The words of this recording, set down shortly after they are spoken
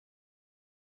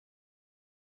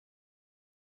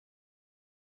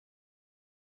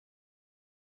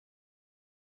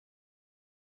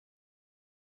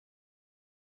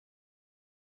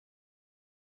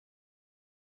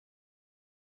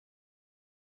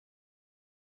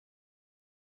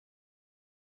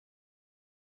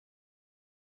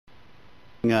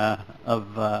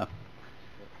of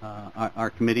our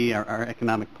committee, our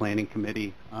Economic Planning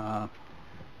Committee.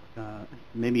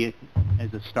 Maybe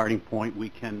as a starting point, we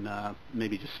can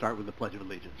maybe just start with the Pledge of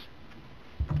Allegiance.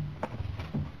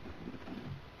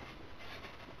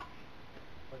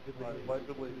 Pledge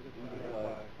allegiance to the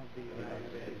flag of the United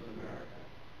States of America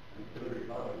and to the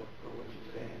republic for which it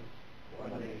stands,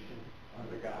 one nation,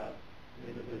 under God,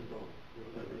 indivisible, with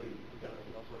liberty and justice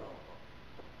for all.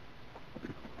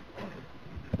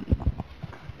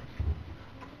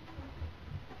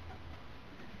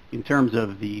 In terms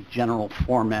of the general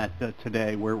format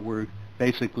today, we're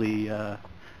basically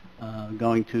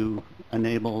going to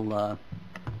enable,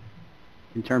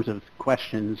 in terms of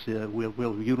questions,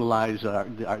 we'll utilize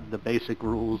the basic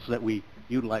rules that we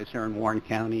utilize here in Warren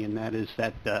County, and that is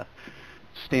that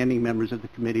standing members of the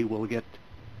committee will get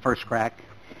first crack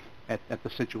at the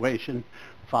situation,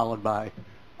 followed by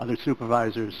other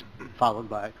supervisors, followed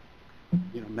by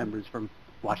members from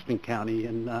Washington County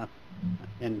and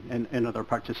other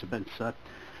participants.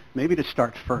 Maybe to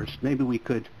start first, maybe we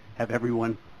could have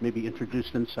everyone maybe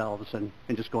introduce themselves and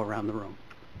just go around the room.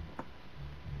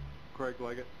 Craig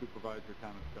Leggett, Supervisor,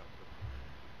 Thomas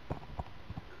Custer.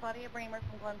 Claudia Bramer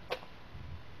from Glens Falls.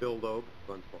 Bill Loeb,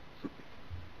 Glens Falls.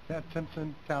 Ted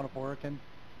Simpson, Town of Oregon.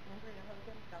 Andrea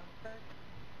Hogan, Johnsburg.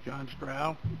 John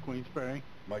Stroud, Queensbury.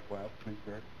 Mike Loud,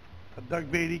 Queensbury.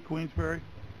 Doug Beatty, Queensbury.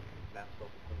 Matt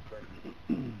Stoker,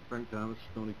 Queensbury. Frank Thomas,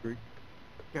 Stony Creek.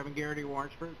 Kevin Garrity,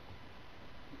 Warrensburg.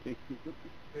 Dave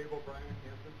O'Brien,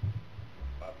 Hampton.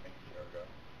 Bob Pink, Chicago.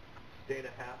 Dana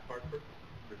Hatt, Hartford.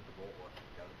 Christopher Bolt, Washington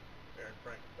County. Aaron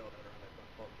Frank, Delaware, and Glens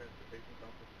Falls Transportation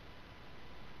Council.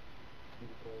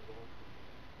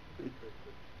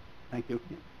 Thank you.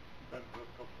 Ben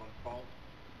Briscoe, Glens Falls.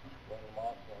 Warren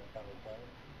Moss, Warren County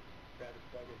Planning. Travis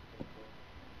Douglas, Queensbury.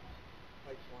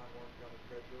 Mike Swan, Warren County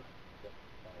Treasurer.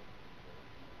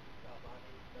 Al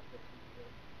Bonnie, FFCPA.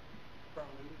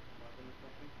 Carl Newton, Martin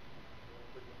Company.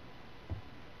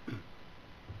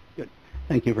 Good.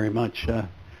 Thank you very much.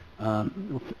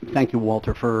 Thank you,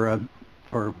 Walter, for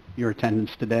your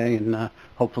attendance today, and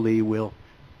hopefully you'll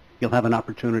have an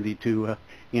opportunity to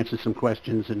answer some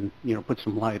questions and put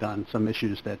some light on some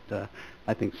issues that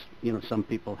I think some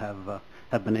people have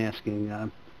been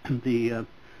asking.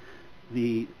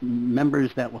 The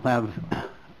members that will have,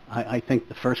 I think,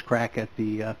 the first crack at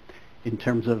the in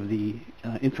terms of the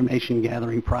information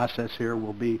gathering process here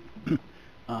will be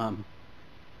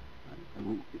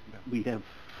we have.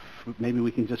 Maybe we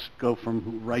can just go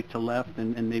from right to left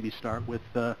and maybe start with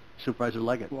Supervisor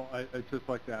Leggett. Well, I'd just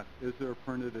like to ask, is there a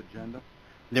printed agenda?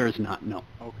 There is not, no.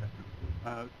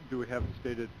 Okay. Do we have a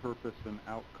stated purpose and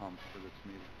outcomes for this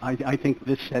meeting? I think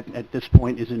this, at this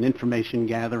point, is an information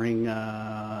gathering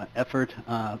effort,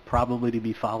 probably to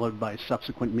be followed by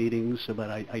subsequent meetings, but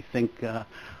I think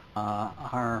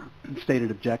our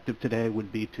stated objective today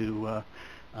would be to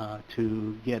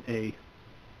get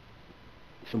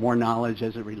some more knowledge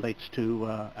as it relates to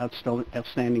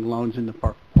outstanding loans in the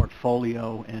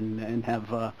portfolio, and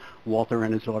have Walter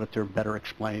and his auditor better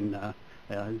explain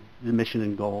the mission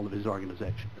and goal of his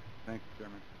organization. Thank you,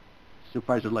 Chairman.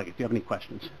 Supervisor Leggett, do you have any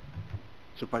questions?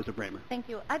 Supervisor Bramer. Thank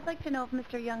you. I'd like to know if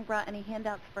Mr. Young brought any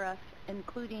handouts for us,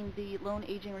 including the loan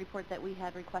aging report that we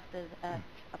had requested at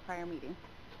a prior meeting.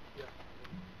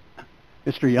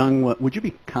 Mr. Young, would you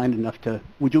be kind enough to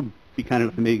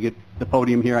maybe get the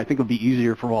podium here? I think it would be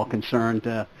easier for all concerned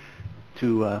to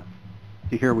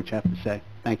hear what you have to say.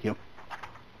 Thank you.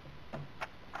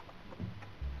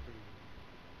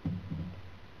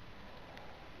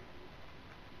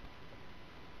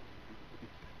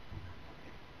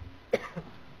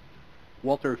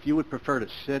 Walter, if you would prefer to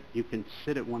sit, you can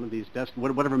sit at one of these desks,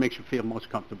 whatever makes you feel most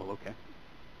comfortable, okay?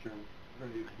 Chairman, we're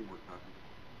going to need a few more copies.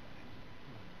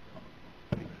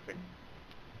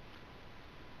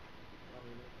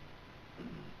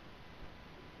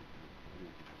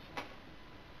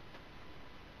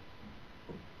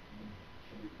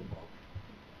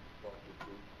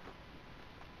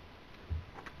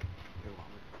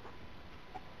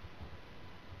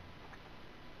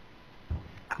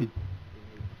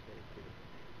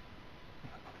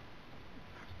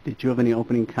 Did you have any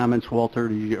opening comments, Walter,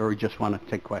 or you just want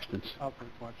to take questions? I'll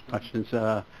take questions.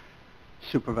 Questions?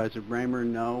 Supervisor Bramer,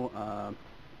 no.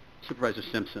 Supervisor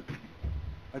Simpson.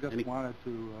 I just wanted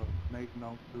to make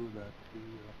note, too, that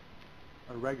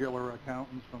our regular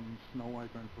accountants from Snow White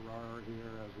and Farrar are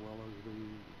here, as well as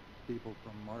the people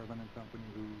from Marvin and Company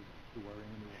who are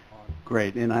in the audit.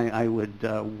 Great, and I would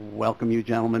welcome you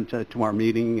gentlemen to our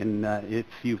meeting, and if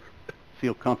you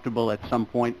feel comfortable at some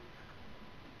point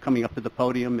coming up to the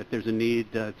podium, if there's a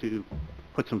need to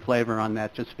put some flavor on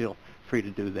that, just feel free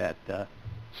to do that.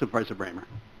 Supervisor Bramer.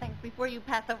 Thanks. Before you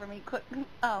pass over me, quick,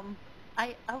 I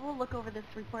will look over this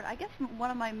report. I guess one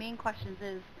of my main questions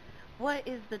is, what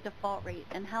is the default rate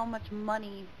and how much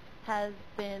money has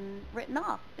been written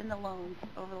off in the loans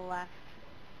over the last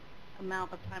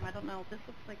amount of time? I don't know. This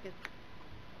looks like it's...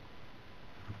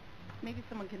 Maybe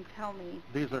someone can tell me.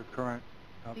 These are current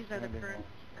These are the outstanding current loans.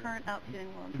 current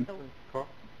outstanding loans. So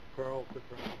Carl could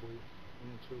probably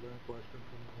answer that question from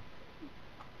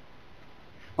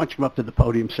Why don't you come up to the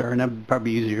podium, sir, and that would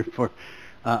probably be easier for...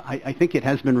 I think it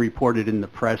has been reported in the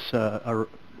press a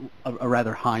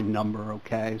rather high number,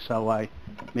 okay? So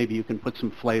maybe you can put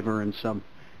some flavor and some...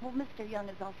 Well, Mr. Young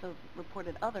has also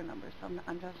reported other numbers, so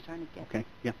I'm just trying to get... Okay,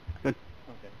 yeah, good.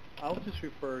 Okay. I'll just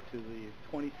refer to the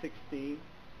 2016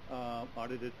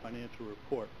 audited financial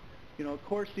report. You know, of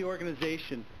course, the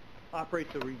organization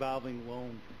operates a revolving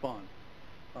loan fund.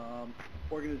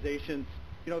 Organizations,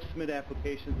 you know, submit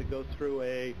applications that go through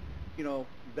a, you know,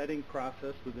 vetting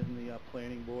process within the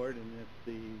planning board, and if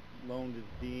the loan is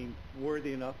deemed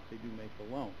worthy enough, they do make the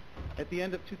loan. At the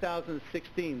end of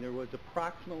 2016, there was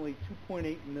approximately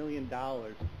 $2.8 million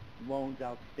loans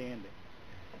outstanding.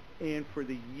 And for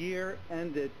the year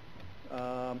ended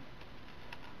December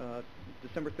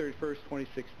 31st,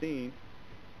 2016,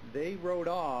 they wrote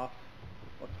off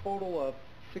a total of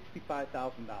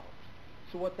 $65,000.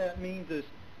 So what that means is,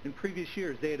 in previous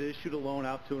years, they had issued a loan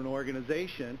out to an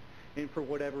organization, and for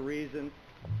whatever reason,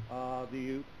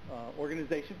 the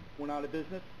organization went out of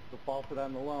business, defaulted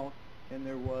on the loan, and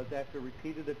there was, after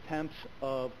repeated attempts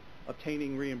of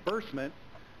obtaining reimbursement,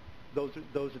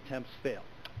 those attempts failed.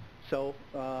 So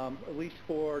at least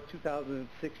for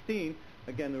 2016,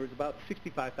 again, there was about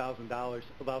 $65,000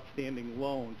 of outstanding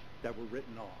loans that were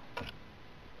written off.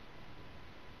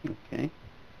 Okay.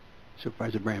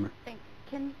 Supervisor Bramer. Thanks.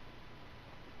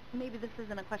 Maybe this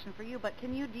isn't a question for you, but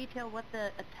can you detail what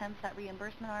the attempts at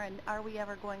reimbursement are, and are we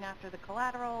ever going after the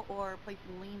collateral or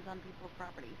placing liens on people's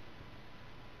properties?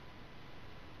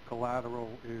 Collateral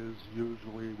is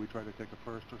usually, we try to take a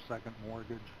first or second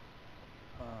mortgage,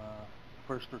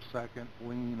 first or second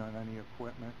lien on any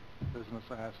equipment, business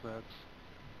assets.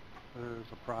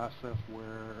 There's a process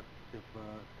where if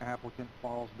an applicant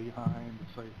falls behind,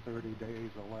 say 30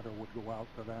 days, a letter would go out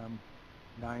to them.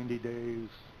 90 days,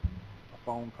 a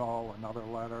phone call, another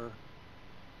letter.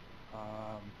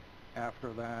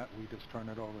 After that, we just turn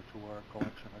it over to our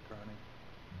collection attorney,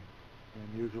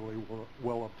 and usually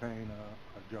we'll obtain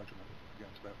a judgment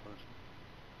against that person.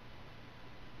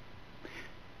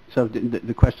 So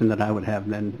the question that I would have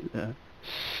then,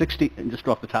 60, just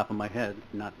off the top of my head,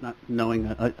 not knowing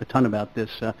a ton about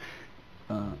this,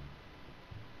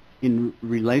 in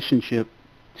relationship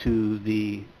to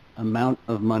the amount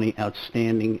of money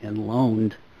outstanding and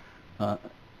loaned,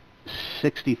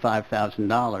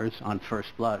 $65,000 on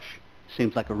first blush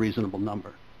seems like a reasonable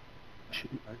number. I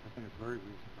think it's very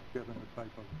reasonable, given the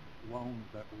type of loans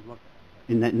that we look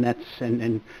at.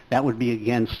 And that would be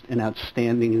against an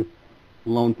outstanding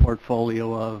loan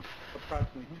portfolio of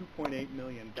Approximately $2.8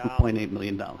 million. $2.8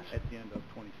 million. At the end of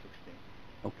 2016.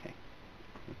 Okay.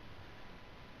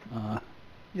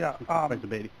 Yeah. Supervisor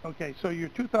Beatty. Okay, so your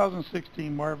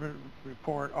 2016 Marvin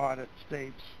report audit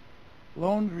states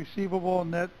loans receivable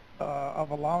net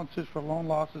of allowances for loan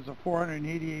losses of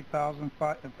 $488,000 and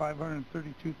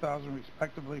 $532,000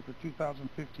 respectively for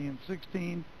 2015 and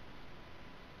 16.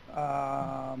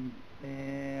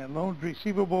 And loans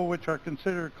receivable which are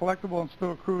considered collectible and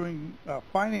still accruing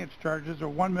finance charges are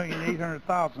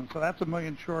 $1,800,000. So that's $1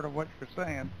 million short of what you're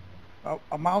saying.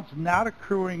 Amounts not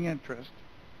accruing interest,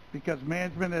 because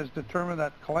management has determined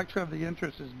that collection of the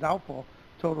interest is doubtful,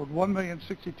 totaled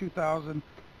 $1,062,000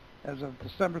 as of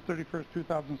December 31st,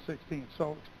 2016.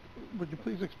 So would you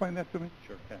please explain that to me?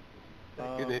 Sure can.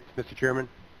 Mr. Chairman?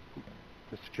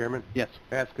 Mr. Chairman? Yes.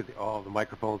 I ask that all the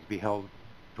microphones be held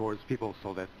towards people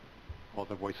so that all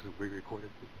the voices will be recorded.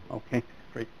 Okay,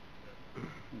 great.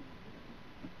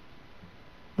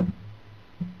 Okay.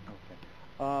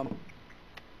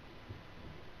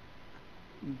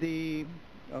 The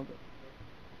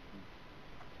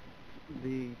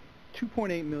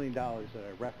 $2.8 million that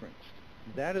I referenced,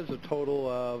 that is a total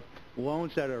of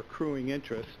loans that are accruing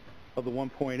interest of the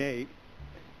 1.8,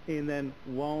 and then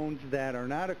loans that are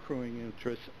not accruing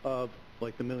interest of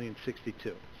like the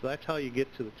 $1,062,000. So that's how you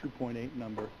get to the 2.8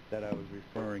 number that I was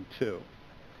referring to.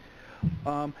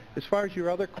 As far as your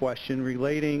other question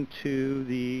relating to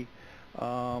the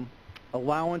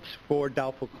allowance for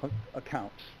doubtful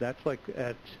accounts, that's like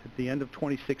at the end of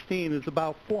 2016 is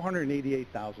about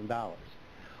 $488,000.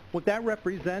 What that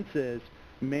represents is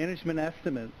management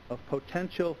estimate of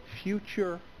potential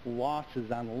future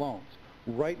losses on the loans.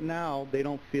 Right now, they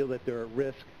don't feel that they're at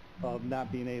risk of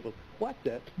not being able to collect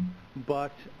it,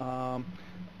 but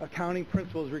accounting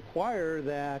principles require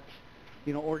that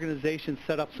organizations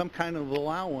set up some kind of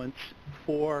allowance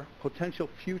for potential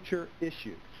future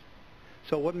issues.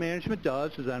 So what management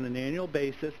does is on an annual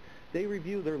basis, they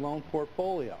review their loan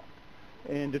portfolio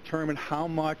and determine how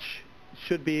much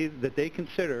should be that they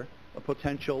consider a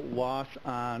potential loss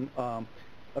on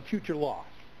a future loss.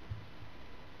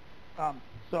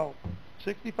 So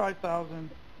 65,000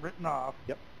 written off.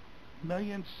 Yep.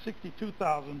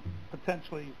 $1,062,000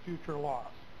 potentially future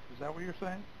loss. Is that what you're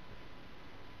saying?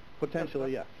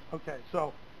 Potentially, yes. Okay,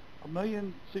 so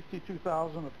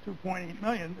 $1,062,000 of $2.8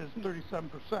 million is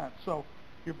 37%. So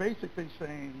you're basically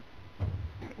saying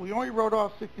we only wrote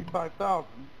off $65,000.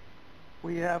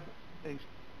 We have a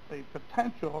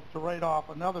potential to write off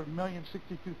another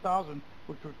 $1,062,000,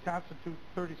 which would constitute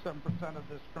 37% of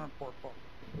this current portfolio.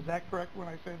 Is that correct when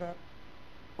I say that?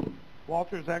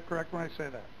 Walter, is that correct when I say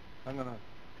that? I'm going to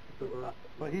defer.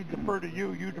 But he deferred to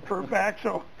you, you defer back,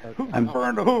 so who's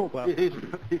deferring to who? Well,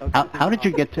 How did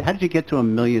you get to a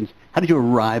million? How did you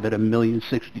arrive at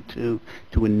 $1,062,000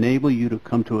 to enable you to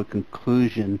come to a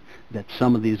conclusion that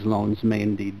some of these loans may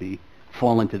indeed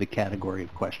fall into the category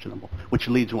of questionable, which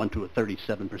leads one to a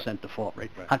 37% default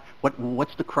rate? Right.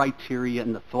 What's the criteria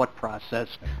and the thought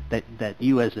process that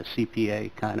you as a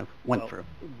CPA kind of went through?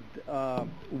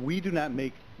 We do not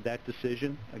make that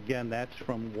decision. Again, that's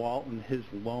from Walt and his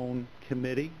loan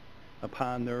committee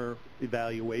upon their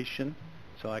evaluation.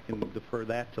 So I can defer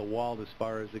that to Walt as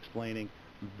far as explaining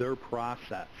their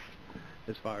process,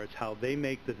 as far as how they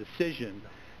make the decision,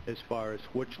 as far as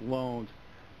which loans,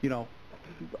 will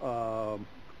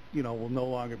no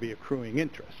longer be accruing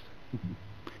interest.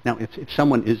 Now, if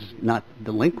someone is not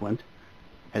delinquent,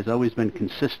 has always been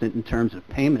consistent in terms of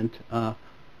payment,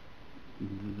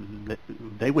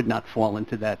 they would not fall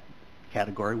into that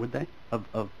category, would they?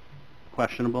 Of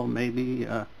questionable, maybe,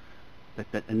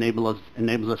 that enables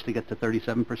us to get to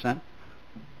 37%?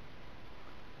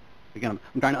 Again,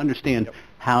 I'm trying to understand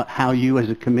how you as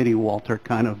a committee, Walter,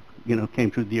 kind of, came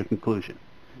to your conclusion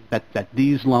that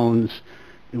these loans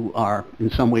are in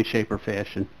some way, shape, or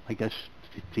fashion, I guess,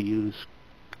 to use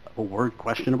a word,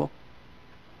 questionable?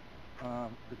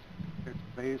 It's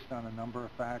based on a number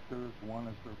of factors. One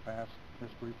is their past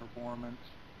history performance.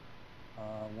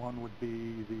 One would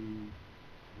be the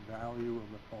value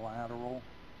of the collateral,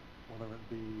 whether it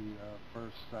be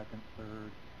first, second,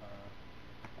 third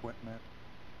equipment,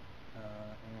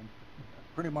 and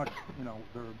pretty much,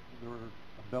 their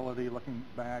ability, looking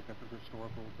back at the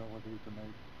historical ability to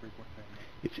make frequent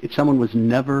payments. If someone was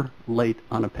never late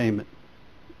on a payment,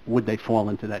 would they fall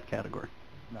into that category?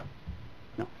 No.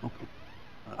 No. Okay.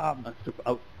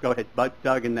 Go ahead,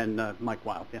 Doug, and then Mike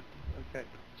Wild. Yeah. Okay.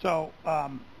 So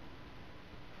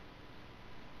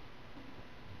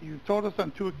you told us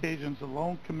on 2 occasions the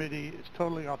loan committee is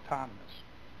totally autonomous.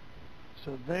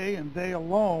 So they and they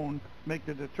alone make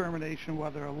the determination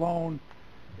whether a loan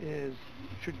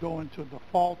should go into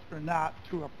default or not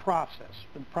through a process.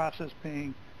 The process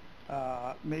being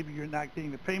maybe you're not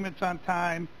getting the payments on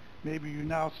time. Maybe you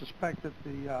now suspect that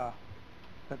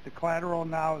the collateral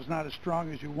now is not as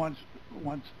strong as you once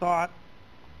thought,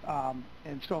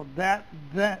 and so that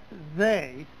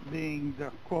they, being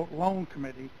the quote loan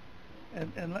committee,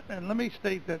 and let me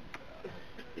state that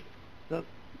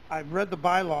I've read the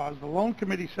bylaws. The loan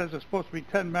committee says it's supposed to be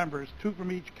 10 members, 2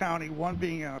 from each county, 1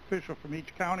 being an official from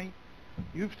each county.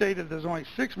 You've stated there's only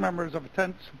 6 members of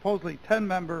a supposedly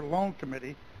 10-member loan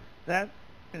committee. That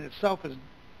in itself is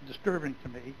disturbing to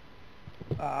me.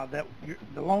 That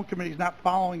the loan committee is not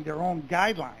following their own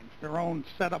guidelines, their own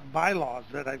set up bylaws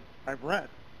that I've read.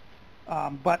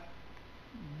 But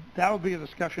that will be a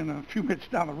discussion in a few minutes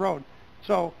down the road.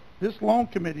 So this loan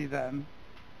committee then,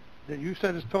 that you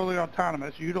said is totally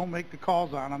autonomous, you don't make the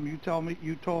calls on them.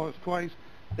 You told us twice,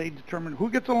 they determine who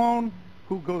gets a loan,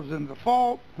 who goes in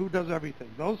default, who does everything.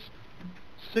 Those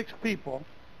 6 people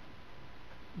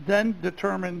then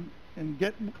determine and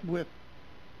get with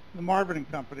the Marvin and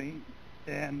Company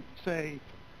and say,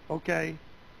 okay,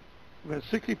 we have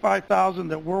 $65,000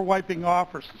 that we're wiping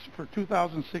off for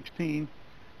 2016.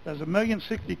 There's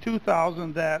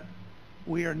 $1,062,000 that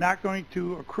we are not going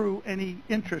to accrue any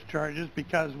interest charges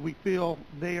because we feel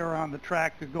they are on the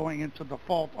track to going into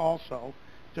default also,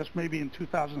 just maybe in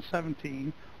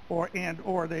 2017, or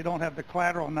they don't have the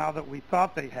collateral now that we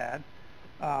thought they had.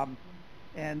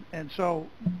 And so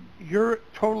you're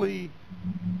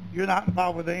not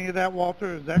involved with any of that,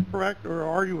 Walter, is that correct, or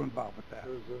are you involved with that?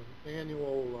 There's an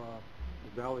annual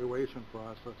evaluation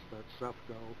process that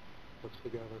CEFCO puts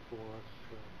together for us.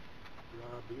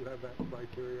 Rob, do you have that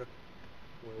criteria?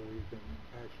 where we can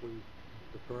actually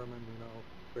determine,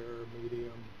 fair,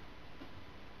 medium,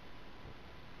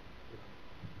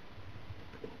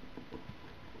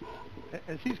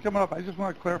 As he's coming up, I just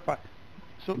want to clarify.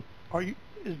 So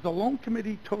is the loan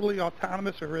committee totally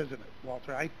autonomous or isn't it,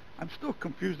 Walter? I'm still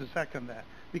confused as heck on that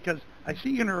because I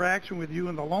see interaction with you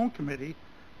and the loan committee,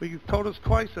 but you've told us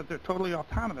twice that they're totally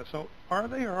autonomous. So are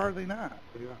they or are they not?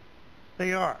 They are.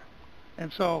 They are.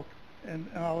 And so, and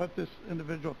I'll let this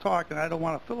individual talk, and I don't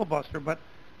want to filibuster, but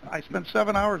I spent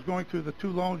 7 hours going through the 2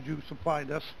 loans you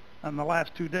supplied us on the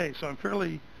last 2 days, so I'm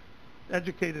fairly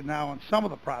educated now on some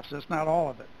of the process, not all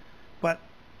of it. But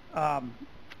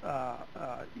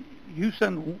you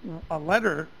send a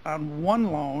letter on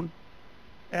one loan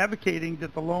advocating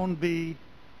that the loan be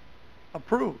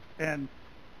approved. And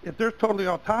if they're totally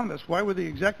autonomous, why would the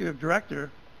executive director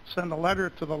send a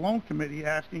letter to the loan committee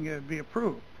asking it to be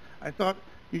approved? I thought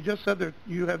you just said that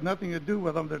you have nothing to do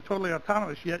with them. They're totally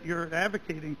autonomous, yet you're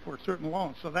advocating for certain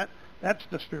loans. So that's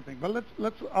disturbing. But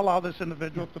let's allow this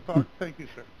individual to talk. Thank you,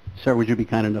 sir. Sir, would you be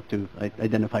kind enough to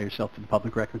identify yourself for the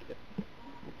public record?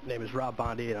 My name is Rob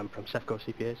Bondi, and I'm from CEFCO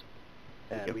CPAs.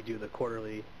 And we do the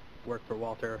quarterly work for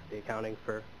Walter, the accounting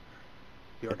for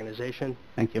the organization.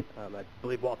 Thank you. I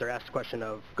believe Walter asked the question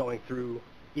of going through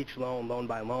each loan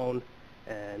by loan,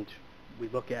 and we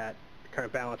look at the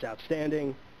current balance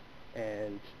outstanding,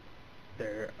 and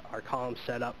there are columns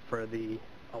set up for the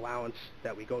allowance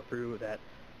that we go through that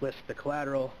list the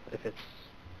collateral. If it's,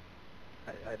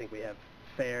 I think we have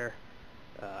fair,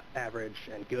 average,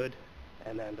 and good,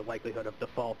 and then the likelihood of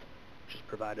default, which is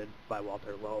provided by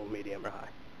Walter, low, medium, or high.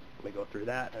 And we go through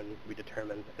that, and we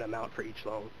determine an amount for each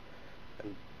loan,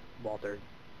 and Walter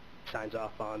signs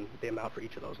off on the amount for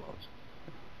each of those loans.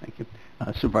 Thank you.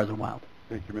 Supervisor Wild.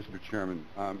 Thank you, Mr. Chairman.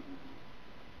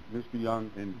 Mr.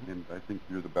 Young, and I think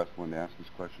you're the best one to ask this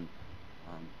question.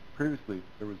 Previously,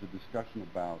 there was a discussion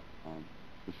about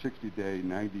the 60-day,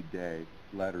 90-day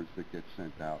letters that get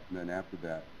sent out, and then after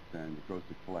that, then it goes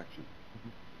to collection.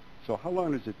 So how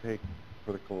long does it take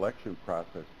for the collection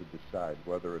process to decide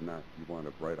whether or not you want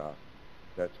to write off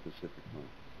that specific loan?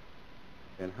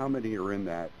 And how many are in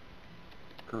that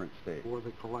current state? For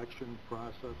the collection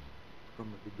process,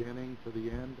 from the beginning to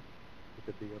the end, it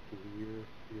could be up to a year,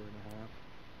 year and a half.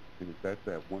 And is that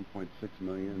 1.6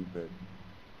 million that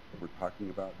we're talking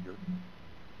about here?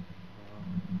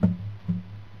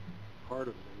 Part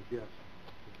of it is, yes.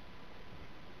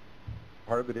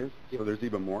 Part of it is? Yes. So there's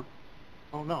even more?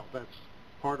 Oh, no, that's,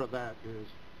 part of that is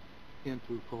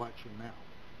into collection now.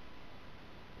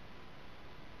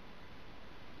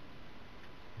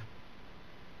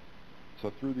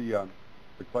 So through the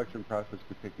collection process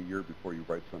could take a year before you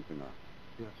write something off?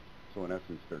 Yes. So in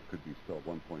essence, there could be still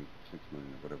 1.6 million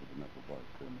or whatever the number was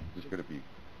that is going to be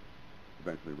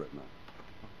eventually written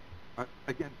off.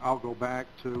 Again, I'll go back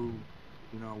to,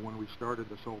 when we started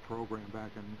this whole program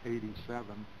back in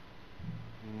 '87,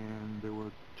 and there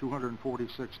were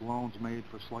 246 loans made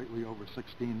for slightly over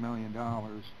 $16 million,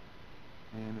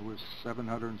 and it was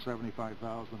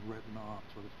 775,000 written off,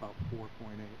 so it's about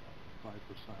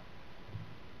 4.85%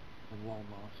 in loan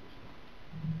losses.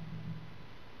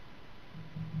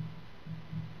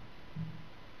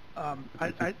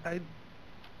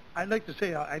 I'd like to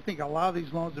say I think a lot of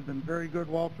these loans have been very good,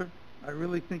 Walter. I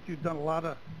really think you've done a lot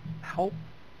of help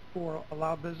for a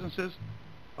lot of businesses,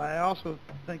 but I also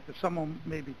think that some of them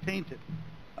may be tainted.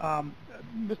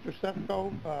 Mr.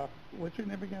 CEFCO, what's your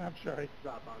name again? I'm sorry.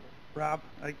 Rob Bondi. Rob,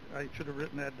 I should have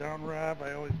written that down, Rob.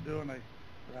 I always do, and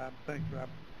Rob, thanks, Rob.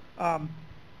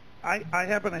 I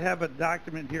happen to have a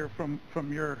document here from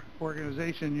your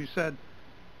organization. You said,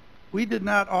 we did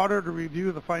not audit or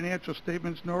review the financial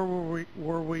statements, nor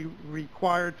were we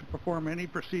required to perform any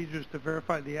procedures to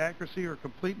verify the accuracy or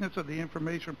completeness of the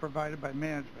information provided by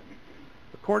management.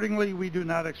 Accordingly, we do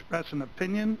not express an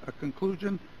opinion, a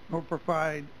conclusion, nor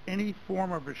provide any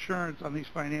form of assurance on these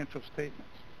financial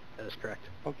statements. That is correct.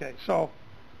 Okay, so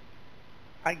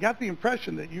I got the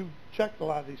impression that you checked a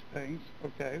lot of these things,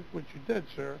 okay, which you did,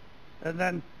 sir,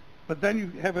 but then you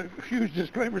have a huge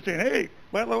disclaimer saying, hey,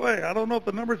 by the way, I don't know if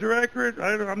the numbers are accurate.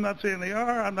 I'm not saying they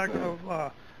are. I'm not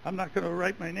going to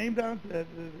write my name down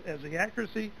as the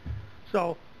accuracy.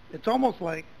 So it's almost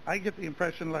like I get the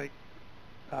impression like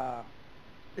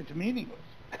it's meaningless.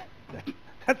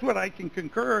 That's what I can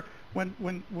concur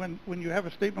when you have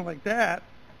a statement like that.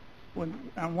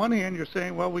 When on one hand you're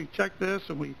saying, well, we checked this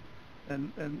and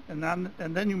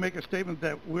then you make a statement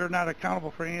that we're not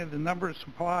accountable for any of the numbers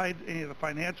supplied, any of the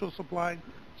financials supplied.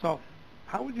 So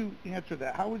how would you answer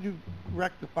that? How would you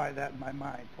rectify that in my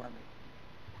mind for me?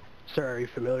 Sir, are you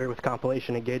familiar with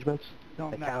compilation engagements?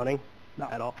 No, accounting? No.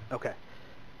 At all? Okay.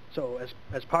 So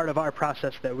as part of our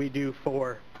process that we do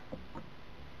for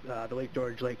the Lake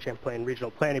George, Lake Champlain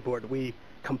Regional Planning Board, we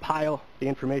compile the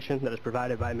information that is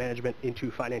provided by management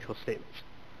into financial statements.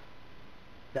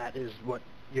 That is what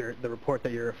the report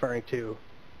that you're referring to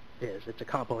is. It's a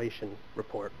compilation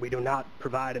report. We do not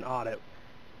provide an audit.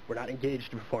 We're not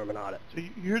engaged to perform an audit. So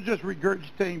you're just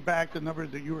regurgitating back the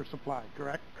numbers that you were supplied,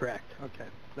 correct? Correct. Okay,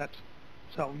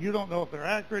 so you don't know if they're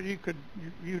accurate.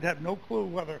 You'd have no clue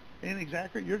whether anything's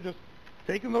accurate. You're just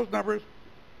taking those numbers,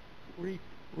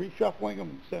 reshuffling them,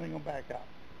 and sending them back out.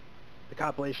 The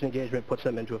compilation engagement puts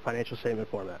them into a financial statement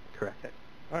format. Correct. Okay.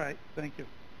 All right. Thank you.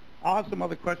 I'll have some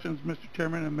other questions, Mr.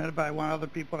 Chairman, and maybe I want other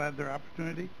people to have their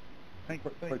opportunity. Thank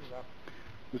you. Thank you, Rob.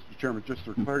 Mr. Chairman, just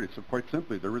for clarity, so quite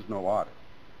simply, there is no audit.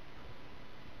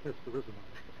 Yes, there is an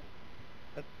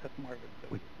audit. That's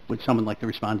Marvin. Would someone like to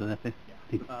respond to that?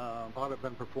 Audit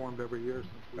been performed every year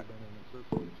since we've been in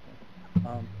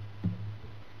existence.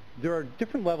 There are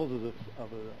different levels of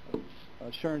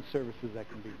assurance services that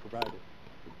can be provided.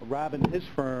 Rob and his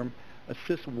firm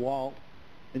assist Walt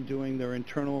in doing their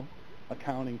internal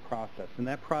accounting process, and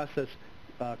that process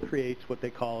creates what they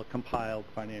call a compiled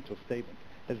financial statement.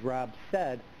 As Rob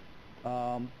said,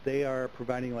 they are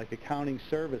providing like accounting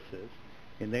services,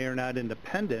 and they are not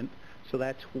independent, so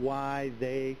that's why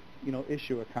they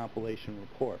issue a compilation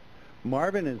report.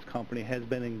 Marvin and his company has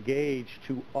been engaged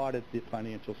to audit the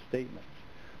financial statements.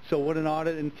 So what an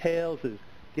audit entails is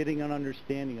getting an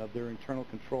understanding of their internal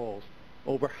controls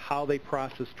over how they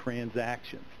process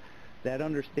transactions. That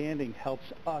understanding helps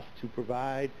us to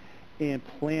provide and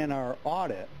plan our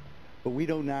audit, but we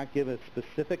do not give a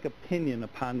specific opinion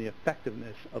upon the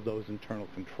effectiveness of those internal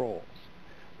controls.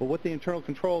 But what the internal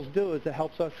controls do is it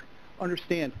helps us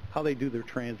understand how they do their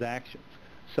transactions.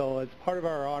 So as part of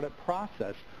our audit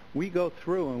process, we go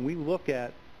through and we look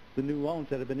at the new loans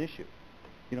that have been issued.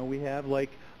 We have like,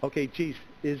 okay, geez,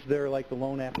 is there like the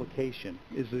loan application?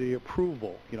 Is there the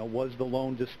approval? Was the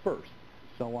loan dispersed?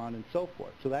 So on and so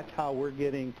forth. So that's how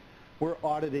we're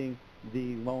auditing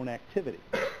the loan activity.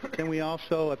 Then we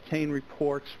also obtain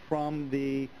reports from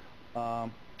the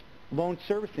loan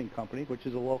servicing company, which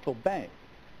is a local bank.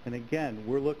 And again,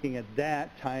 we're looking at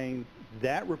that, tying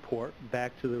that report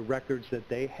back to the records that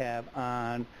they have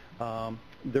on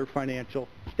their financial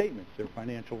statements, their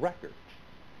financial records.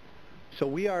 So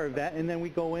we are that, and then we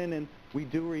go in and we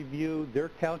do review their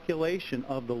calculation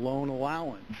of the loan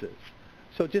allowances.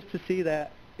 So just to see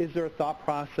that, is there a thought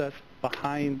process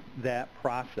behind that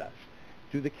process?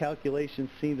 Do the calculations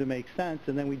seem to make sense?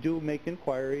 And then we do make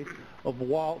inquiries of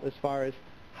Walt as far as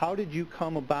how did you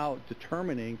come about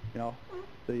determining,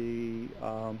 the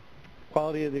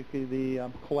quality of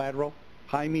the collateral,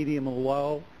 high, medium, and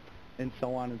low, and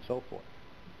so on and so forth.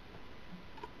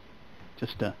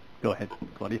 Just go ahead,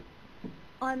 Claudia.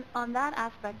 On that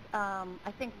aspect,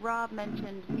 I think Rob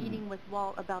mentioned meeting with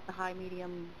Walt about the high,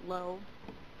 medium, low.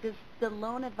 Does the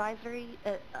loan advisory,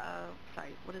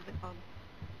 what is it called?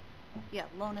 Yeah,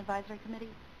 loan advisory committee.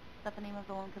 Is that the name of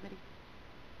the loan committee?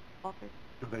 Walter?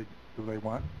 Do they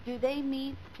what? Do they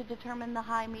meet to determine the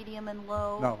high, medium, and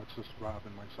low? No, it's just Rob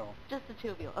and myself. Just the two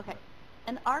of you. Okay.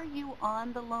 And are you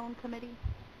on the loan committee?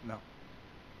 No.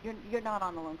 You're not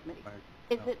on the loan committee. I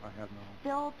have no.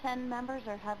 Still 10 members,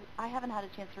 or I haven't had a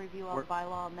chance to review all the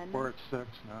bylaw amendments? We're at 6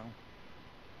 now.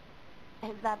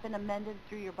 Has that been amended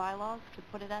through your bylaws to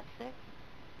put it at 6?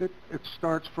 It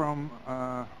starts from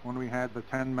when we had the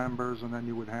 10 members, and then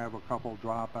you would have a couple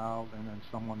drop out, and then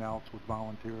someone else would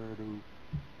volunteer to,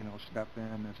 step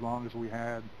in. As long as we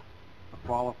had a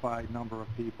qualified number of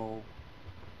people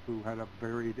who had a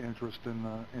varied interest in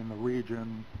the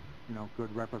region,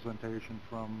 good representation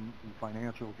from the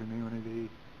financial community,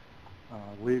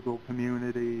 legal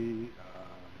community,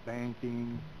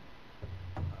 banking,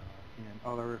 and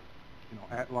other,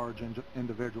 at-large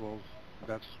individuals.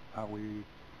 That's how we...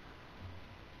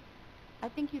 I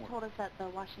think you told us at the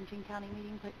Washington County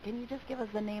meeting, but can you just give us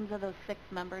the names of those 6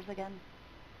 members again?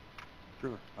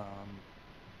 Sure.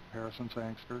 Harrison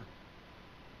Sangster,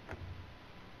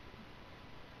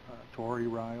 Tori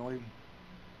Riley,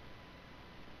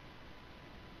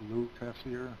 Lou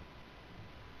Tessier,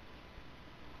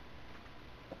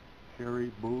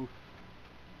 Harry Booth,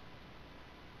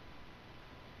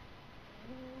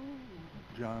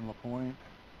 John LaPointe.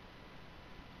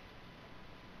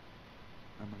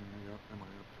 How many am I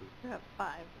up to? You're at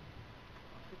 5.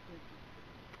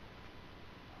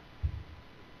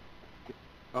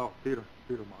 Oh, Peter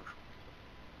Marshall.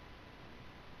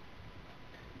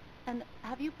 And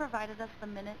have you provided us the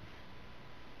minutes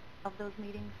of those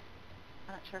meetings?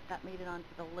 I'm not sure if that made it onto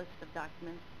the list of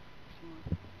documents.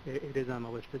 It is on the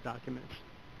list of documents.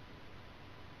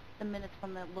 the minutes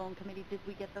from the loan committee. Did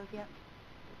we get those yet?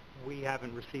 We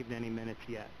haven't received any minutes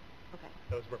yet. Okay.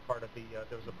 Those were part of the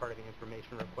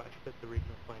information request that the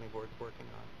regional planning board's working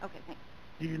on. Okay, thanks.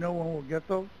 Do you know when we'll get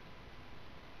those?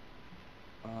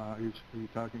 Are you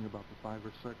talking about the 5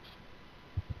 or 6?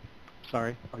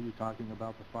 Sorry? Are you talking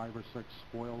about the 5 or 6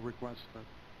 FOIL requests that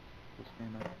just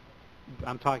came in?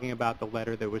 I'm talking about the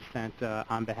letter that was sent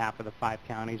on behalf of the 5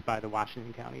 counties by the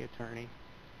Washington County Attorney.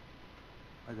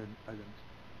 I didn't.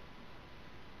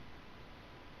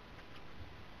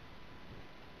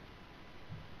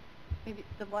 Maybe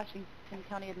the Washington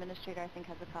County Administrator, I think,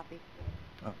 has a copy.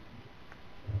 Oh.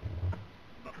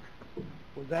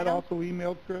 Was that also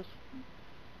emailed, Chris?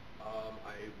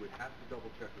 I would have to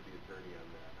double check with the attorney on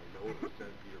that. I know it was sent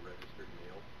via registered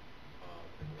mail.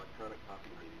 An electronic copy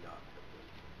may not have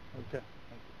been. Okay.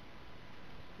 Thank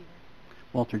you.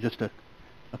 Walter, just a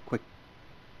quick...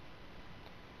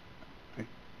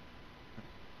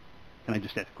 Can I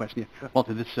just ask a question? Sure.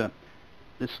 Walter, this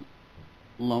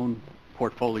loan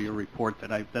portfolio report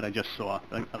that I just saw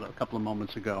a couple of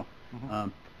moments ago,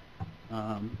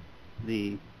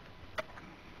 the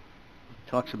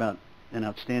talks about an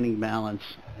outstanding balance,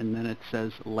 and then it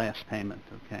says last payment,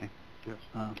 okay? Yes.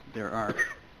 There are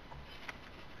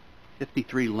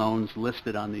 53 loans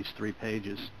listed on these 3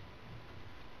 pages.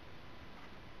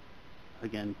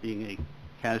 Again, being a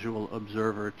casual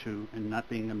observer and not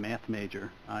being a math major,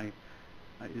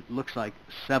 it looks like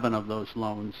 7 of those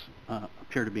loans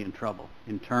appear to be in trouble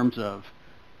in terms of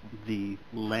the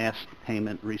last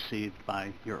payment received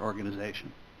by your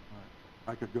organization.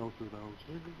 I could go through those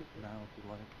now if you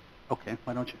like. Okay,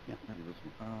 why don't you? Yeah.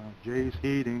 Jay's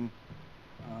Heating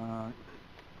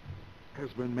has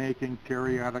been making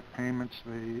periodic payments.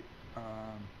 They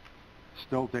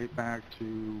still date back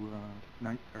to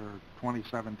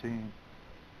 2017.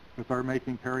 But they're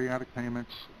making periodic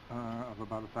payments of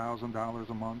about $1,000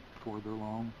 a month for their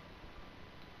loan.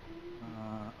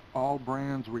 All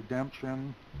Brands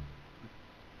Redemption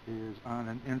is on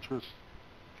an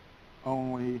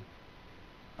interest-only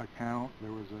account.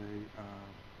 There was a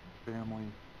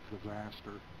family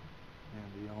disaster,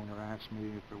 and the owner asked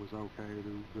me if it was okay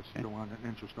to just go on an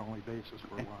interest-only basis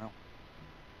for a while.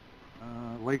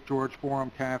 Lake George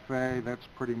Forum Cafe, that's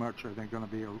pretty much, I think, going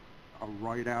to be a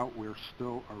write-out. We're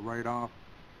still a write-off.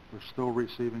 We're still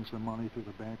receiving some money through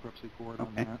the bankruptcy court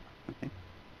on that. Okay.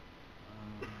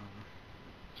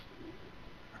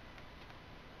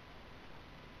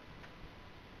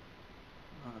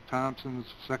 Thompson's,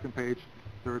 second page,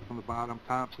 3rd from the bottom,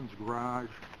 Thompson's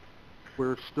Garage.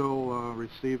 We're still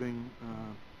receiving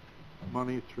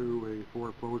money through a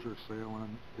foreclosure sale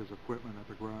on his equipment at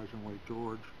the garage in Lake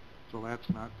George, so that's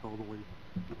not totally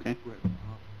written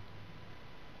off.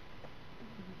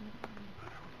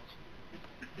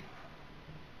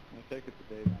 I take it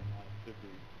the date on that should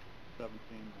be 17,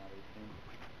 not 18,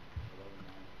 11,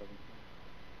 9, 17.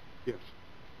 Yes.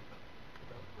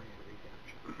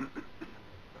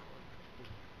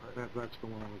 That's the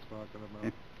one I was talking about.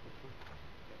 There's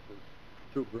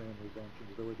 2 grand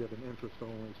redemptions. They were given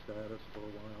interest-only status for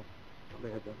a while.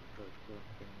 They had that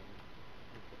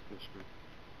history.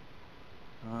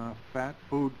 Fat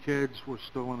Food Kids, we're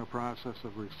still in the process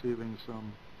of receiving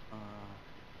some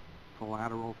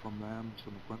collateral from them,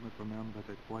 some equipment from them that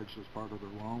they pledged as part of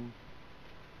their loan.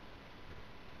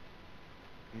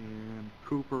 And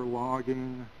Cooper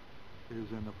Logging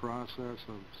is in the process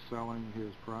of selling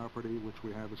his property, which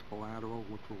we have as collateral,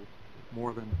 which will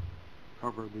more than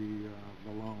cover the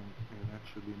loan, and that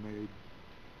should be made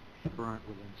current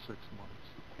within 6 months.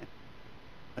 Okay.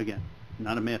 Again,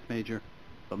 not a math major,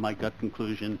 but my gut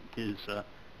conclusion is,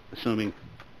 assuming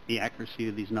the accuracy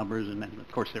of these numbers, and then,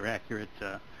 of course, they're accurate,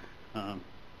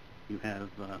 you have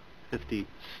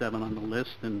 57 on the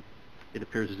list, and it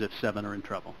appears as if 7 are in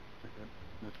trouble.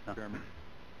 Mr. Chairman,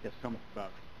 Yes. Comes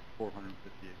about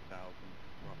 458,000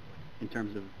 roughly. In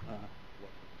terms of,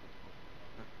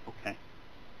 okay.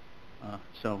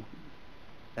 So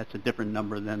that's a different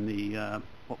number than the,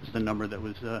 what was the number that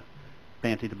was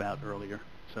bantied about earlier?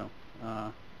 So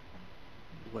it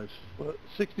was... Well,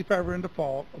 65 are in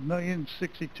default.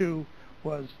 $1,062,000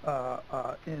 was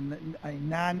in a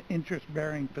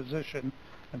non-interest-bearing position,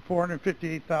 and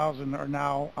 $458,000 are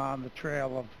now on the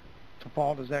trail of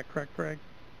default. Is that correct, Craig?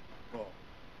 Well,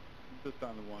 just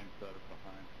on the ones that are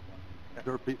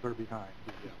behind. They're behind.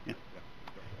 Yeah.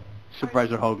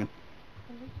 Supervisor Hogan.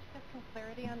 Can we just get some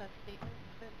clarity on a statement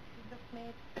that you just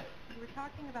made? You were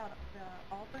talking about the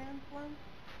All Brands loan,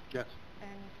 Yes. and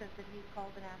you said that he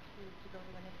called and asked you to go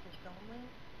to an interest only.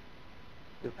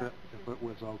 If it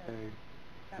was okay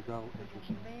to go interest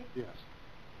only. Yes.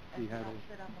 And He had not a...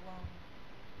 sit on the loan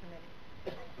committee.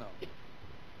 No.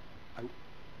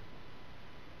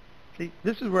 See,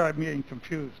 this is where I'm getting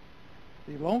confused.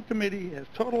 The loan committee has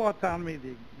total autonomy.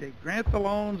 They grant the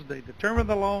loans, they determine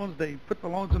the loans, they put the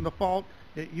loans in default.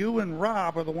 Yet you and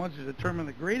Rob are the ones who determine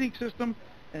the grading system,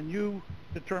 and you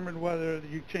determine whether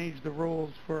you change the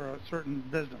rules for a certain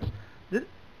business.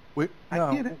 We I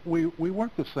can't-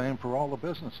 work the same for all the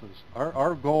businesses.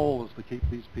 Our goal is to keep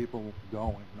these people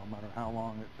going, no matter how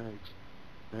long it takes.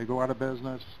 They go out of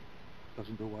business,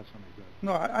 doesn't do us any good.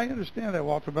 No, I understand that,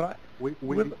 Walter, but We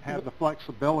have the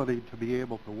flexibility to be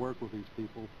able to work with these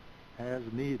people as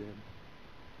needed.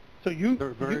 so you...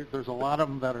 There's a lot of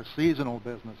them that are seasonal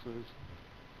businesses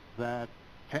that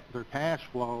their cash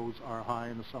flows are high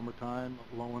in the summertime,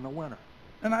 low in the winter.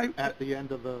 And At the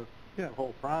end of the yeah,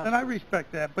 whole process. and I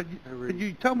respect that, but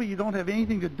you tell me you don't have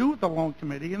anything to do with the loan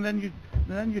committee, and then you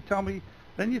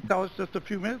tell us just a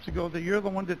few minutes ago that you're the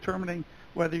one determining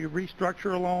whether you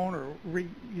restructure a loan or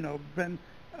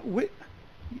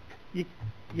you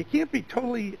can't be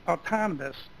totally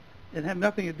autonomous and have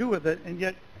nothing to do with it, and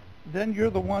yet then you're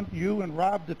the one, you and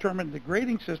Rob determine the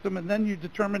grading system, and then you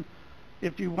determine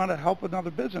if you want to help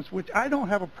another business, which I don't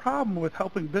have a problem with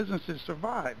helping businesses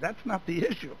survive. That's not the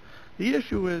issue. The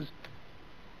issue is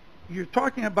you're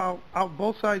talking about out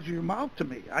both sides of your mouth to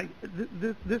me.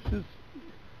 This is...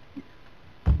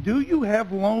 Do you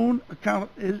have loan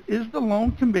account? Is the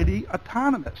loan committee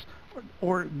autonomous,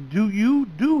 or do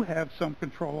you have some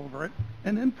control over it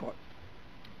and input?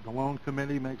 The loan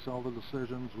committee makes all the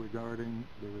decisions regarding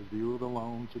the review of the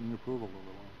loans and the approval of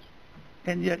the loans.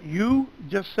 And yet you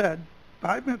just said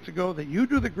 5 minutes ago that you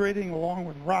do the grading along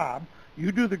with Rob.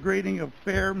 You do the grading of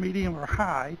fair, medium, or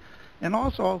high. And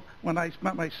also, when I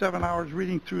spent my 7 hours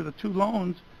reading through the 2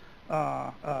 loans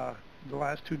the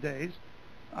last 2 days,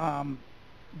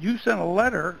 you sent a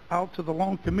letter out to the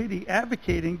loan committee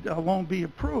advocating a loan be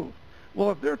approved. Well,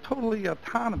 if they're totally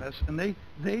autonomous and they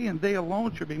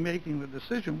alone should be making the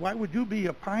decision, why would you be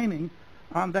opining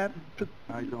on that?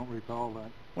 I don't recall that.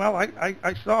 Well,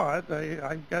 I saw it.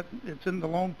 I got it's in the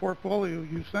loan portfolio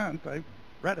you sent. I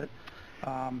read it,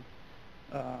 and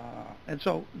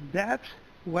so that's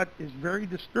what is very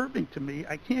disturbing to me.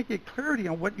 I can't get clarity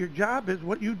on what your job is,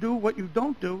 what you do, what you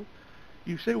don't do.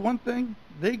 You say one thing,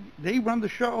 they run the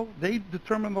show, they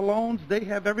determine the loans, they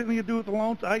have everything to do with the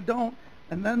loans, I don't,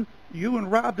 and then you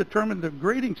and Rob determine the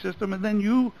grading system, and then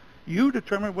you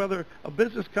determine whether a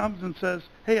business comes and says,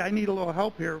 hey, I need a little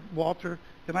help here, Walter,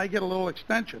 can I get a little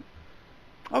extension?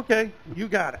 Okay, you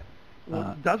got it.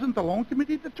 Well, doesn't the loan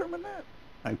committee determine that?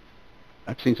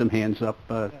 I've seen some hands up,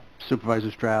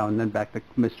 Supervisor Stroud, and then back to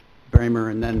Ms.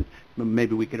 Bramer, and then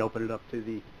maybe we could open it up to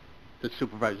the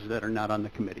supervisors that are not on the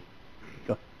committee.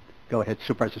 Go ahead,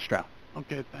 Supervisor Stroud.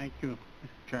 Okay, thank you, Mr.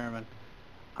 Chairman.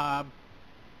 I'm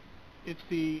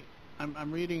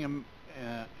reading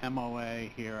a MOA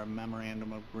here, a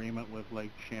Memorandum of Agreement with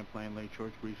Lake Champlain Lake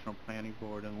George Regional Planning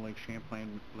Board and Lake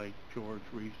Champlain Lake George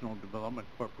Regional Development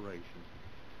Corporation.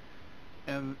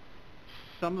 And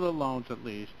some of the loans, at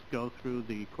least, go through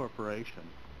the corporation.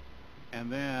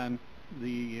 And then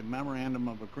the Memorandum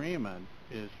of Agreement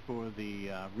is for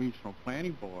the Regional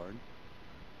Planning Board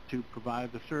to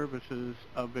provide the services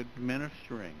of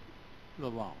administering the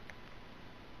loan.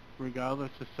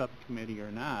 Regardless of subcommittee or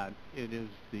not, it is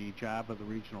the job of the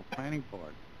Regional Planning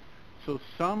Board. So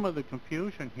some of the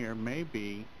confusion here may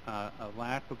be a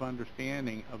lack of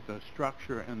understanding of the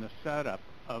structure and the setup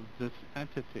of this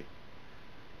entity.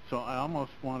 So I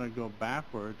almost want to go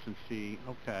backwards and see,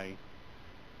 okay,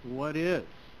 what is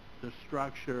the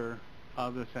structure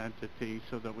of this entity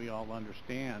so that we all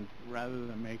understand, rather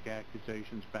than make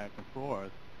accusations back and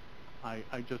forth. I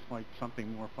just like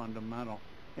something more fundamental,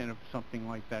 and if something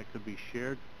like that could be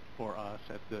shared for us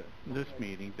at this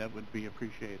meeting, that would be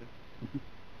appreciated.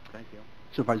 Thank you.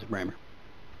 Supervisor Bramer.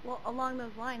 Well, along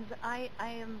those lines, I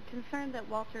am concerned that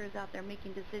Walter is out there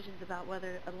making decisions about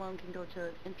whether a loan can go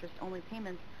to interest-only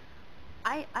payments.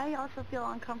 I also feel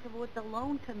uncomfortable with the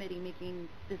loan committee making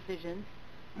decisions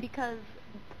because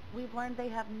we've learned they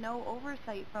have no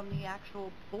oversight from the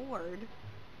actual board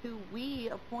who we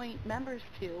appoint members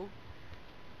to.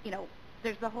 You know,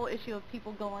 there's the whole issue of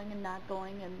people going and not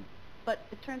going, but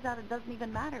it turns out it doesn't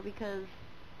even matter because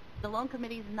the loan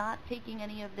committee is not taking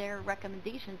any of their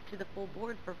recommendations to the full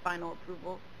board for final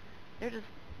approval. They're just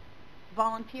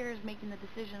volunteers making the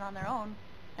decision on their own,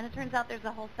 and it turns out there's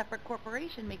a whole separate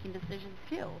corporation making decisions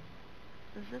too.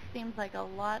 This seems like a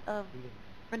lot of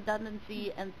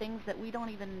redundancy and things that we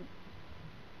have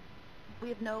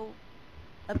no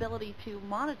ability to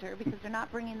monitor because they're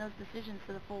not bringing those decisions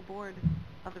to the full board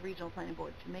of the Regional Planning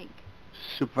Board to make.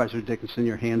 Supervisor Dickinson,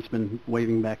 your hand's been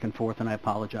waving back and forth, and I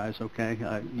apologize, okay?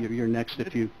 You're next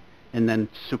if you, and then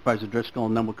Supervisor Driscoll,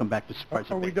 and then we'll come back to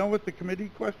Supervisor Are we Bates. done with the committee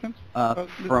questions?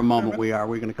 For a moment, Chairman? we are.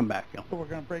 We're going to come back, yeah. So we're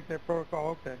going to break that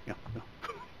protocol, okay. Yeah.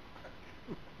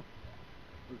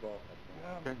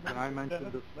 Can I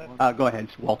mention this one? Go ahead,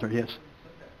 Walter, yes.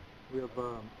 We have,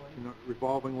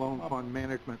 revolving loan fund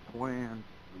management plan.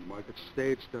 It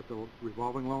states that the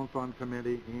revolving loan fund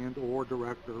committee and/or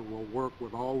director will work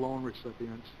with all loan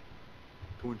recipients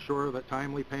to ensure that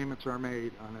timely payments are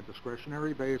made on a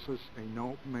discretionary basis. A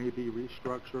note may be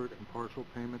restructured and partial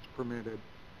payments permitted,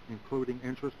 including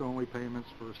interest-only payments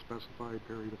for a specified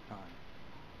period of time.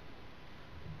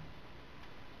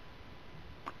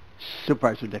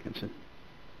 Supervisor Dickinson.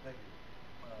 Thank you.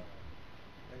 I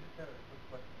just had a quick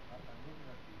question. I'm looking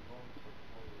at the loan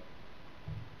portfolio.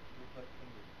 Looks like some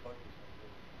of the buckets are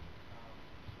really,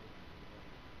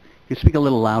 Can you speak a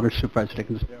little louder, Supervisor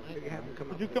Dickinson? Could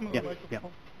you come to Yeah, the yeah.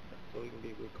 microphone? So we can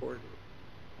be recorded.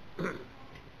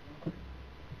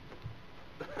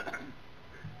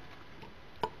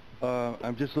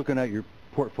 I'm just looking at your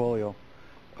portfolio.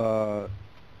 It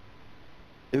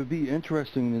would be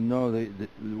interesting to know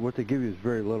what they give you is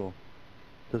very little.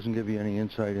 Doesn't give you any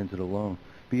insight into the loan.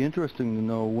 Be interesting to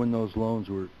know when those loans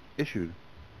were issued,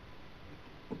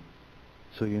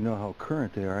 so you know how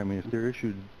current they are. I mean, if they're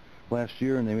issued last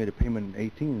year and they made a payment in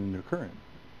 18, then they're current.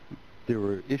 If they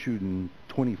were issued in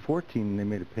 2014 and they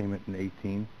made a payment in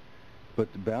 18,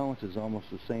 but the balance is almost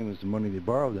the same as the money they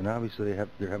borrowed, then obviously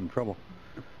they're having trouble.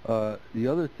 The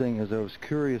other thing is, I was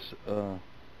curious.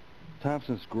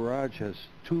 Thompson's Garage has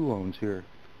 2 loans here.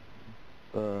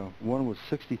 One was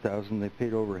 $60,000. They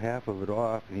paid over half of it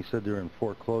off, and he said they're in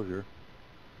foreclosure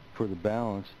for the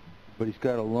balance. But he's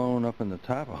got a loan up in the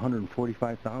top,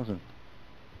 $145,000.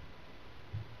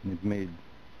 And they've made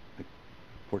like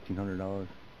 $1,400.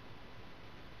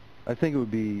 I think it would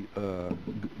be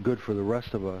good for the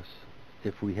rest of us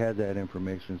if we had that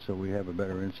information, so we have a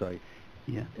better insight.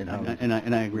 Yeah, And how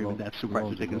and I agree with that, Supervisor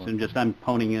loans are Dickinson. going. I'm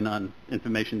honing in on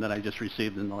information that I just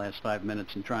received in the last 5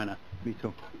 minutes and trying to Me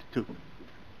too.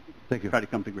 Thank you. Try to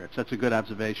come to grips. That's a good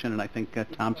observation, and I think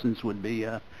Thompson's would be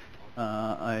a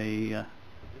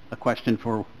question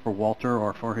for Walter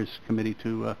or for his committee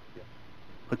to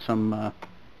put some.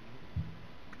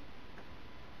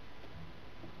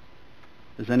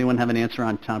 Does anyone have an answer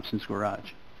on Thompson's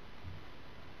Garage?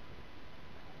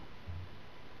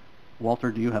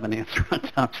 Walter, do you have an answer on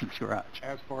Thompson's Garage?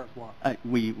 As far as what?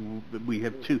 We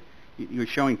have 2. You're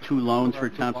showing 2 loans for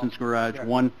Thompson's Garage. Yeah.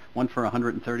 One for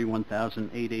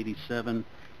 $131,887,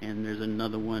 and there's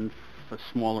another one, a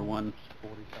smaller one.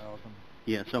 40,000.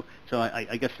 Yeah. So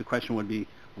I guess the question would be,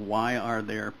 why are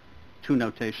there 2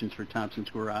 notations for Thompson's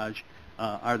Garage?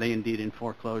 Are they indeed in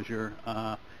foreclosure?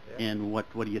 And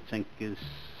what do you think is?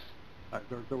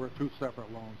 There were 2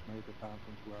 separate loans made to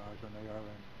Thompson's Garage, and they are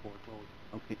in foreclosure.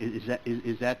 Okay.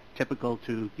 Is that typical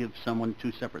to give someone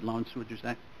 2 separate loans? Would you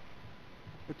say?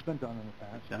 It's been done in the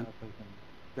past. Done? If they can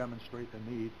demonstrate the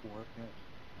need for it, yes.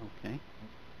 Okay.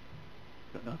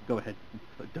 Go ahead,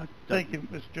 Doug. Thank you,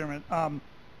 Mr. Chairman.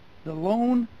 The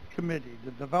loan committee,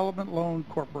 the Development Loan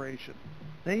Corporation,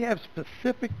 they have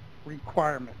specific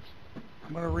requirements.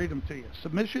 I'm going to read them to you.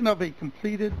 Submission of a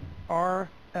completed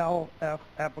RLF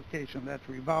application, that's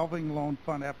revolving loan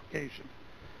fund application.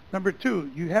 Number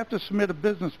 2, you have to submit a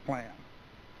business plan.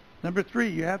 Number 3,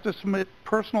 you have to submit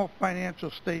personal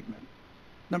financial statement.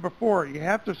 Number 4, you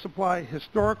have to supply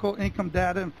historical income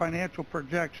data and financial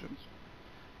projections.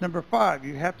 Number 5,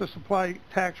 you have to supply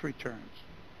tax returns.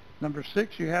 Number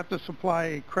 6, you have to supply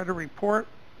a credit report.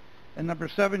 And number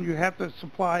 7, you have to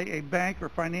supply a bank or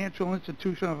financial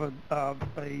institution that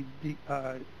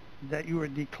you were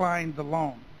declined the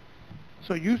loan.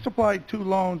 So you supplied 2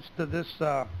 loans to this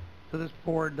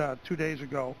board 2 days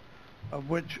ago, of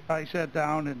which I sat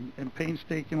down and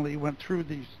painstakingly went through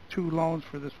these 2 loans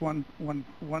for this one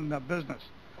business.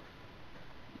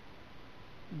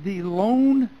 The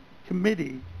loan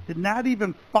committee did not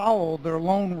even follow their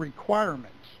loan requirements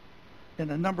in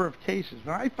a number of cases.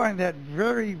 And I find that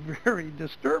very, very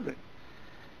disturbing.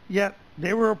 Yet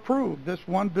they were approved. This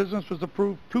one business was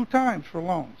approved 2 times for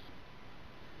loans.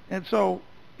 And so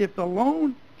if the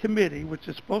loan committee, which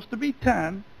is supposed to be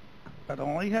 10, but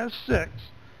only has 6,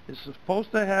 is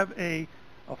supposed to have a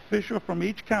official from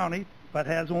each county, but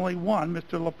has only one,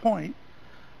 Mr. LaPointe,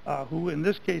 who in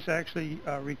this case actually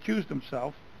recused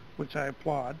himself, which I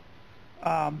applaud.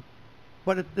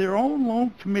 But if your own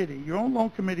loan committee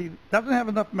doesn't have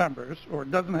enough members, or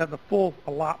doesn't have the full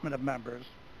allotment of members,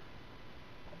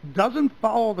 doesn't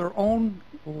follow their own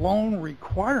loan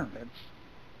requirements,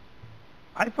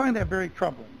 I find that very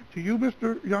troubling. Do you,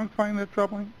 Mr. Young, find that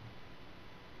troubling?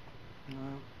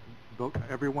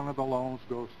 Every one of the loans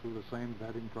goes through the same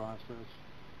vetting process.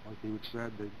 Like you had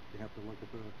said, you have to look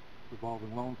at the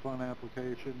revolving loan fund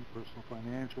application, personal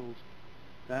financials,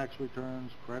 tax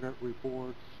returns, credit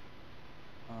reports,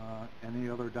 any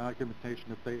other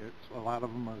documentation. A lot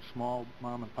of them are small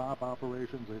mom and pop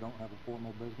operations. They don't have a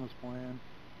formal business plan.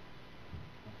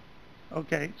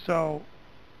 Okay, so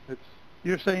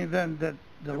you're saying then that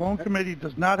the loan committee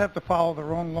does not have to follow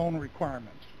their own loan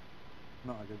requirements?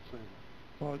 No, I didn't say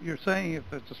that. Well, you're saying if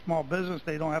it's a small business,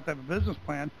 they don't have to have a business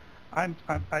plan. I'm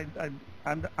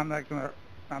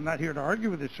not here to argue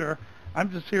with you, sir.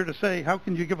 I'm just here to say, how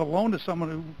can you give a loan to someone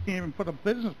who can't even put a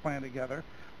business plan together,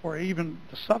 or even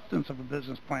the substance of a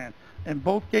business plan? In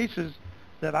both cases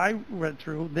that I read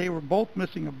through, they were both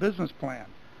missing a business plan.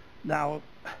 Now,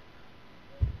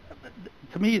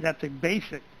 to me, that's a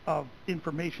basic of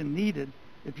information needed.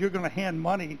 If you're going to hand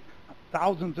money,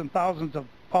 thousands and thousands of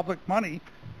public money,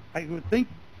 I would think.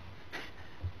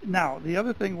 Now, the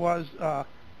other thing was,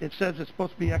 it says it's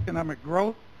supposed to be economic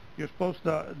growth. You're supposed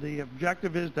to, the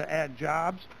objective is to add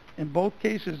jobs. In both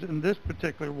cases, in this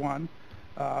particular one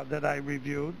that I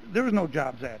reviewed, there was no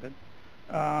jobs added.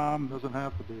 Doesn't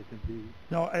have to be. It can be.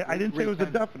 No, I didn't say it was a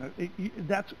definite.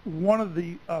 That's one of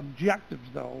the objectives,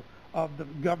 though, of the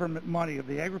government money, of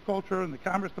the Agriculture and the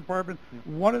Commerce Department. Yeah.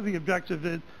 One of the objectives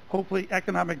is hopefully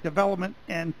economic development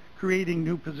and creating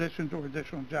new positions or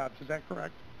additional jobs. Is that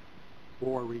correct?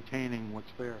 Or retaining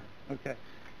what's there. Okay.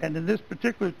 And in this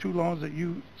particular two loans that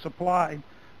you supplied,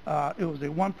 it was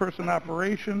a one-person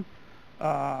operation,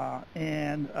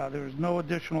 and there was no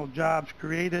additional jobs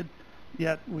created,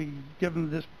 yet we've given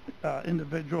this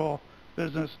individual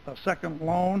business a second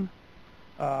loan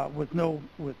with no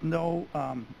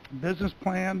business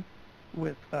plan,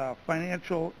 with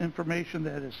financial information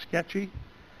that is sketchy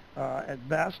at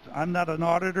best. I'm not an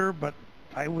auditor, but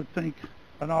I would think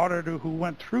an auditor who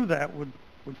went through that would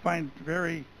find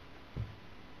very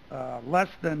less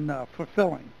than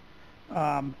fulfilling.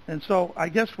 And so I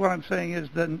guess what I'm saying is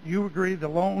then you agree the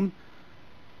loan,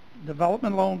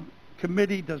 development loan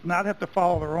committee does not have to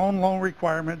follow their own loan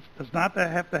requirements, does not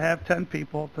have to have 10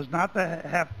 people, does not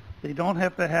have, they don't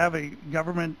have to have a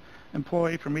government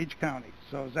employee from each county.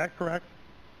 So is that correct?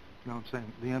 No, I'm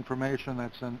saying the information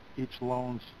that's in each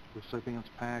loan's recipient's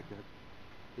packet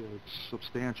is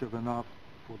substantive enough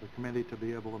for the committee to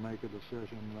be able to make a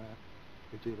decision that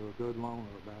it's either a good loan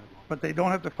or a bad loan. But they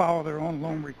don't have to follow their own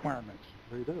loan requirements.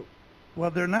 They do. Well,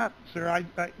 they're not, sir.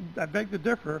 I beg to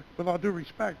differ. With all due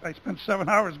respect, I spent 7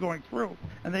 hours going through,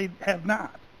 and they have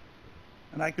not.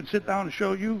 And I could sit down and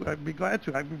show you. I'd be glad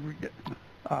to.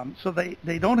 So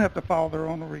they don't have to follow their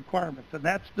own requirements, and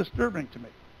that's disturbing to me.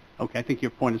 Okay, I think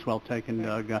your point is well taken,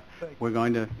 Doug. We're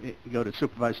going to go to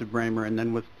Supervisor Bramer, and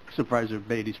then with Supervisor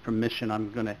Beatty's permission,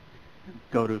 I'm going to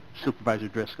go to Supervisor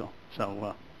Driscoll.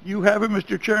 So. You have it,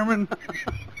 Mr. Chairman.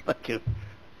 Thank you.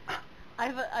 I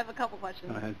have a couple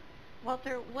questions. Go ahead.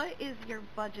 Walter, what is your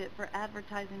budget for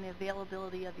advertising the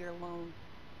availability of your loan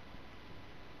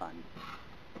fund?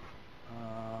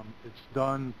 It's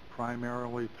done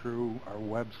primarily through our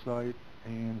website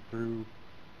and through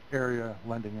area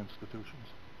lending institutions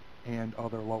and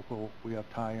other local, we have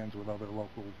tie-ins with other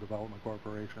local development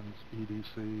corporations,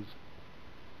 EDCs.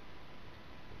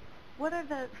 What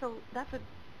are so that's a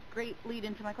great lead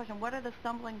into my question. What are the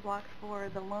stumbling blocks for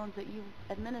the loans that you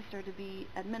administer to be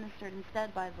administered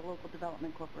instead by the local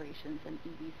development corporations and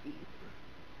EDCs?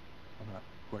 I'm not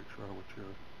quite sure what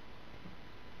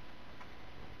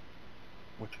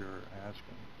you're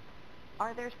asking.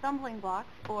 Are there stumbling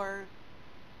blocks or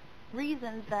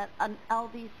reasons that an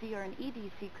LDC or an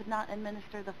EDC could not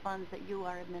administer the funds that you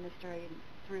are administering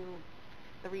through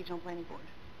the Regional Planning Board?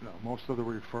 No, most of the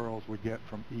referrals we get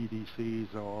from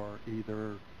EDCs are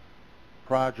either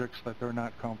projects that they're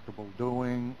not comfortable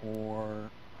doing, or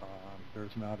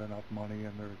there's not enough money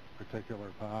in their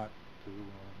particular pot to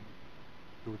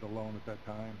do the loan at that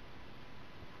time.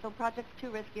 So projects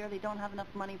too risky, or they don't have enough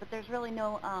money, but there's really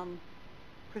no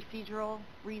procedural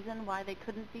reason why they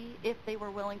couldn't be if they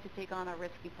were willing to take on a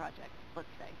risky project, let's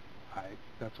say.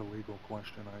 That's a legal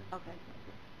question. Okay.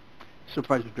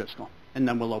 Supervisor Driscoll, and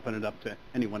then we'll open it up to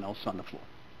anyone else on the floor.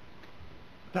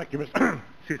 Thank you, Mr.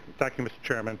 Thank you, Mr.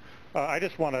 Chairman. I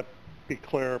just want to be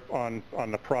clear on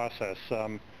the process.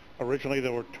 Originally,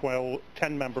 there were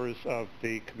 10 members of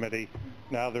the committee.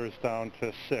 Now there's down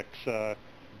to 6.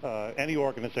 Any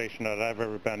organization that I've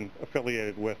ever been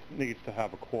affiliated with needs to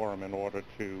have a quorum in order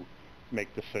to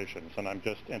make decisions, and I'm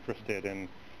just interested in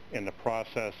the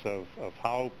process of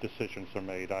how decisions are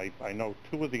made. I know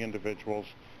 2 of the individuals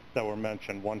that were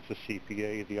mentioned. One's a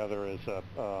CPA, the other is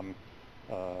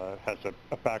has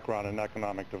a background in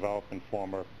economic development,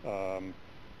 former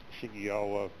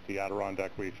CEO of the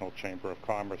Adirondack Regional Chamber of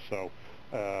Commerce. So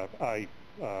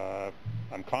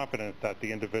I'm confident that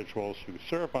the individuals who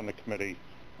serve on the committee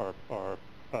are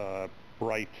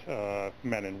bright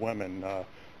men and women.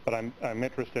 But I'm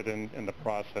interested in the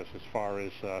process as far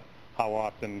as how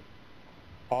often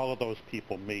all of those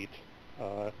people meet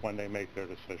when they make their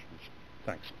decisions.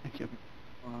 Thanks. Thank you.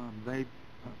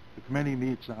 The committee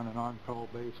meets on an on-call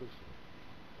basis,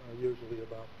 usually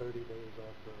about 30 days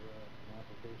after an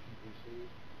application is received.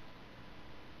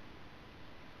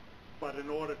 But in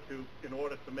order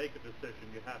to make a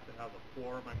decision, you have to have a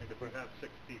quorum. I think if you have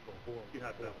 6 people, you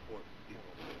have to have 4 people.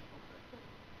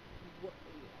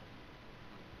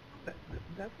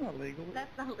 That's not legal.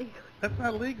 That's not legal. That's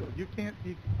not legal. You can't,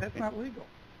 that's not legal.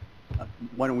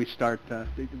 Why don't we start,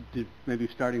 maybe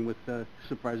starting with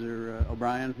Supervisor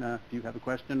O'Brien. Do you have a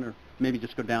question, or maybe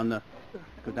just go down the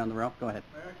row? Go ahead.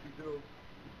 I actually do.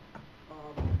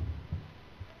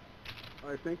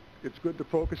 I think it's good to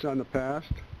focus on the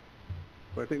past,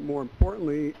 but I think more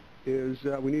importantly is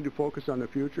that we need to focus on the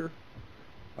future.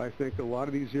 I think a lot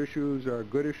of these issues are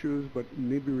good issues, but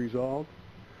need to be resolved.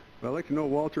 But I'd like to know,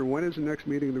 Walter, when is the next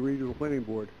meeting of the Regional Planning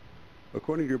Board?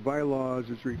 According to your bylaws,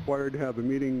 it's required to have a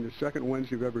meeting the second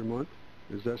Wednesday of every month.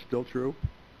 Is that still true?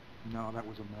 No, that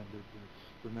was amended.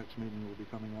 The next meeting will be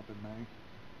coming up in May.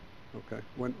 Okay.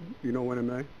 When, you know when in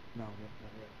May? No, not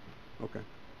yet. Okay.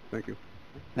 Thank you.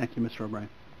 Thank you, Mr. O'Brien.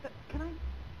 Can I?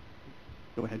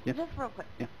 Go ahead. Yes. Just real quick.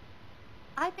 Yeah.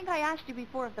 I think I asked you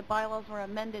before if the bylaws were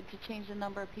amended to change the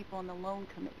number of people in the loan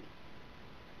committee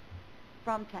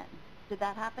from 10. Did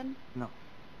that happen? No.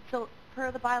 So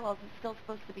per the bylaws, it's still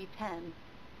supposed to be 10.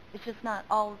 It's just not,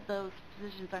 all of those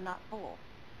positions are not full.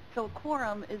 So a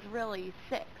quorum is really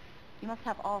 6. You must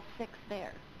have all 6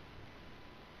 there.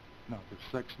 No,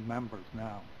 there's 6 members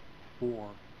now. 4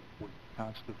 would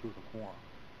constitute a quorum.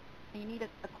 You need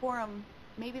a quorum.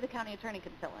 Maybe the county attorney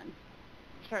could fill in.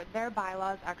 Sure. Their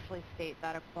bylaws actually state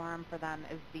that a quorum for them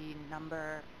is the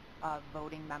number of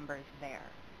voting members there.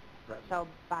 Right. So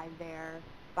by their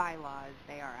bylaws,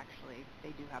 they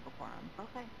do have a quorum.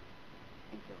 Okay.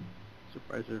 Thank you.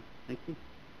 Supervisor, thank you.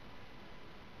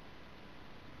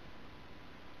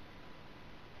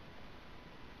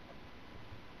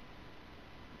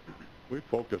 We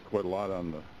focused quite a lot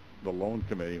on the loan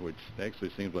committee, which actually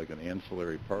seems like an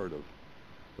ancillary part of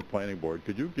the planning board.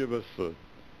 Could you give us a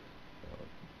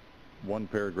one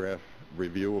paragraph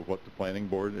review of what the planning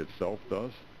board itself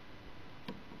does?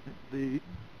 The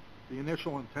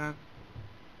initial intent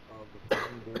of the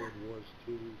planning board was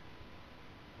to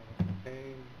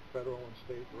obtain federal and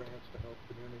state grants to help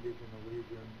communities in the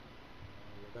region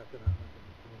with economic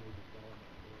and community development.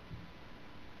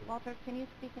 Walter, can you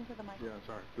speak into the microphone? Yeah,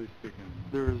 sorry, please speak in.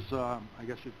 There's, I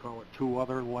guess you'd call it 2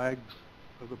 other legs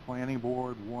of the planning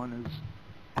board. One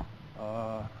is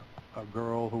a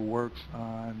girl who works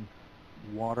on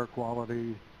water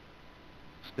quality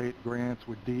state grants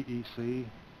with DEC in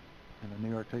the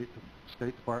New York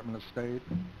State Department of State.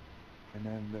 And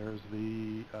then there's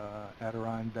the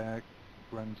Adirondack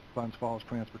Glens Falls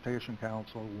Transportation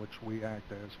Council, which we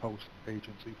act as host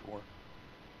agency for.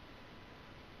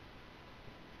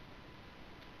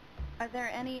 Are there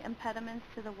any impediments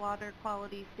to the water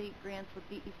quality state grants with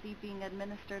DEC being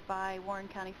administered by Warren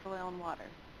County Soil and Water?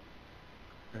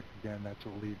 Again, that's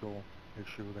a legal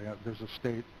issue. There's a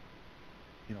state,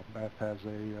 Beth has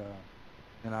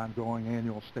an ongoing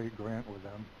annual state grant with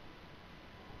them.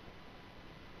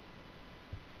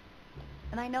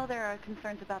 And I know there are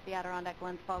concerns about the Adirondack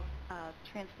Glens Falls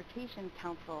Transportation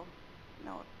Council. If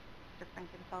Mr. Frank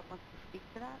himself wants to speak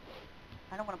to that.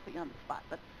 I don't want to put you on the spot,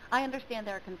 but I understand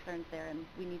there are concerns there, and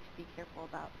we need to be careful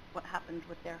about what happens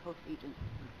with their host agency.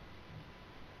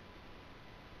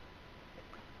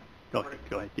 Go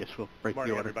ahead. Yes, we'll break the order.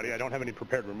 Good morning, everybody. I don't have any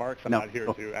prepared remarks. I'm No, not here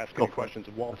to ask any questions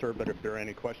of Walter, but if there are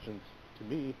any questions to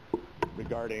me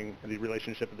regarding the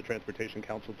relationship of the Transportation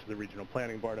Council to the Regional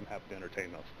Planning Board, I'm happy to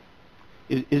entertain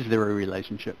those. Is there a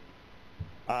relationship?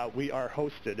 We are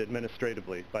hosted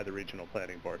administratively by the Regional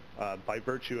Planning Board. By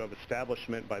virtue of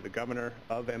establishment by the governor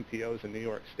of MPOs in New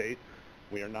York State,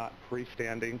 we are not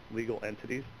freestanding legal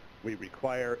entities. We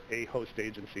require a host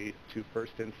agency to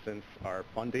first instance our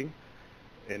funding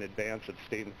in advance of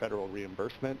state and federal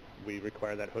reimbursement. We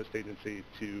require that host agency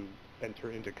to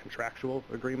enter into contractual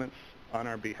agreements on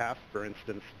our behalf. For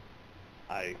instance,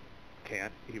 I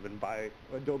can't even buy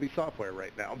Adobe software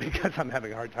right now because I'm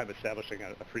having a hard time establishing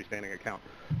a freestanding account.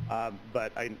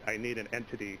 But I need an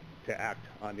entity to act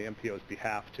on the MPO's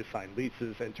behalf to sign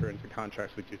leases, enter into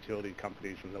contracts with utility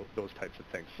companies, and those types of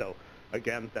things. So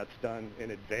again, that's done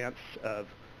in advance of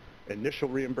initial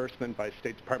reimbursement by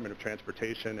State Department of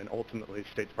Transportation, and ultimately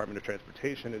State Department of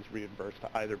Transportation is reimbursed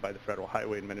either by the Federal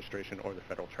Highway Administration or the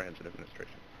Federal Transit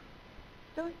Administration.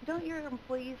 Don't your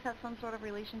employees have some sort of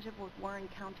relationship with Warren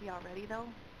County already, though?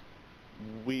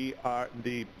 We are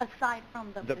aside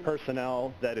from the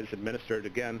personnel that is administered,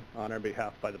 again, on our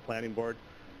behalf by the Planning Board.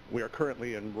 We are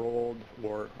currently enrolled,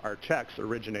 or our checks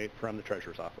originate from the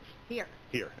Treasurer's Office. Here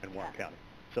in Warren County.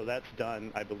 So that's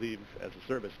done, I believe, as a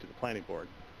service to the Planning Board.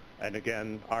 And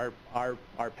again, our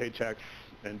paychecks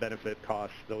and benefit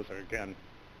costs, those are, again,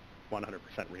 100%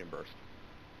 reimbursed.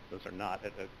 Those are not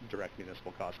at a direct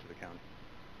municipal cost to the county.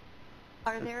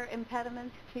 Are there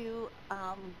impediments to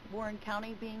Warren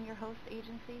County being your host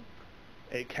agency?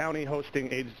 A county hosting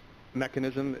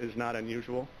mechanism is not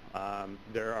unusual.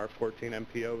 There are 14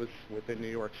 MPOs within New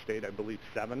York State. I believe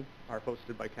 7 are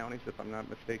hosted by counties, if I'm not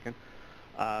mistaken.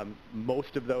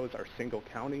 Most of those are single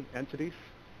county entities.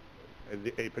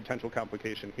 A potential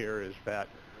complication here is that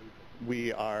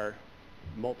we are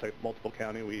multiple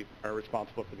county. We are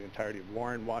responsible for the entirety of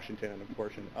Warren, Washington, and a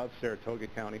portion of Saratoga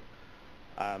County.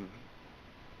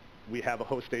 We have a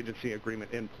host agency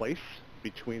agreement in place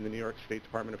between the New York State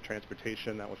Department of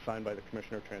Transportation that was signed by the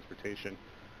Commissioner of Transportation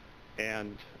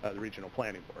and the Regional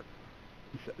Planning Board.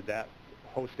 So that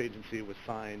host agency was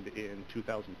signed in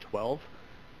 2012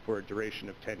 for a duration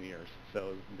of 10 years.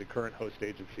 So the current host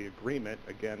agency agreement,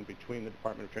 again, between the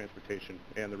Department of Transportation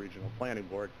and the Regional Planning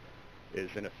Board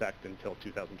is in effect until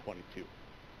 2022.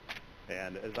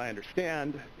 And as I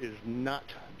understand, is not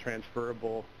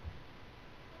transferable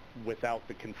without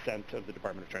the consent of the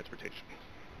Department of Transportation.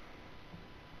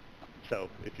 So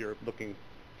if you're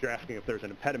asking if there's an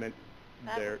impediment,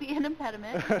 that would be an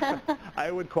impediment.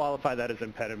 I would qualify that as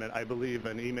impediment. I believe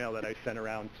an email that I sent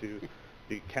around to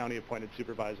the county-appointed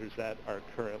supervisors that are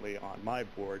currently on my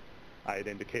board, I had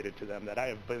indicated to them that I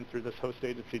have been through this host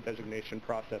agency designation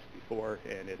process before,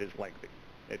 and it is lengthy.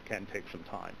 It can take some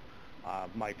time.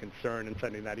 My concern in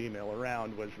sending that email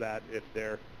around was that if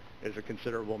there is a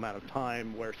considerable amount of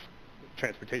time where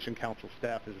Transportation Council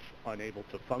staff is unable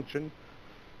to function,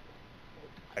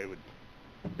 I would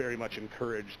very much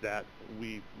encourage that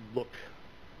we look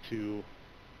to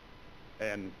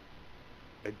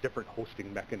a different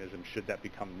hosting mechanism should that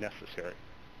become necessary.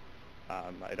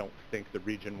 I don't think the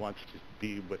region wants to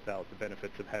be without the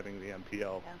benefits of having the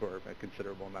MPO for a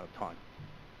considerable amount of time.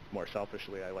 More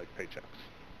selfishly, I like paychecks.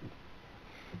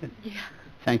 Yeah.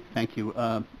 Thank you.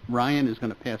 Ryan is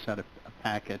going to pass out a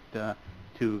packet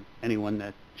to anyone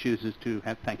that chooses to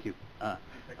have. Thank you.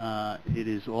 It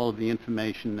is all of the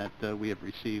information that we have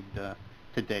received to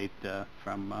date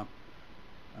from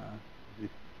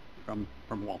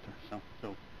Walter.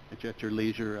 So at your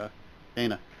leisure,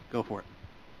 Dana, go for it.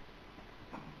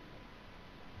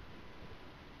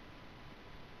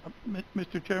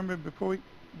 Mr. Chairman, before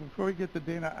we get to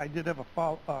Dana, I did have a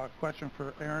follow question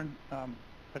for Aaron.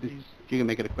 But you can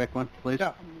make it a quick one, please.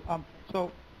 Yeah.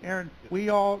 So, Aaron, we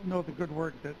all know the good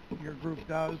work that your group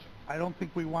does. I don't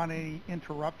think we want any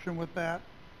interruption with that.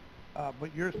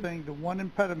 But you're saying the one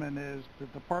impediment is the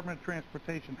Department of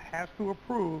Transportation has to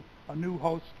approve a new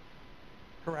host,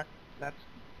 correct?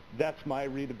 That's my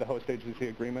read of the host agency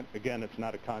agreement. Again, it's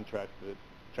not a contract that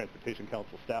Transportation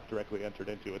Council staff directly entered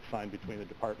into. It's signed between the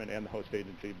department and the host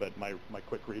agency, but my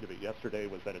quick read of it yesterday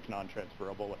was that it's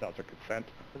non-transferable without their consent.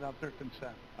 Without their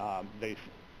consent.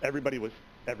 Everybody,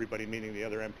 meaning the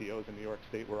other MPOs in New York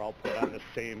State, were all put on the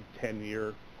same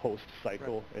 10-year host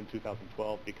cycle in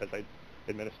 2012 because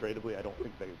administratively, I don't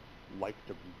think they like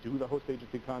to redo the host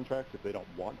agency contracts if they don't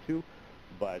want to,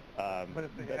 but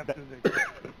if they have to, they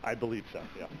can. I believe so,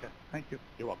 yeah. Okay, thank you.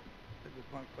 You're welcome. I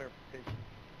just want clarification.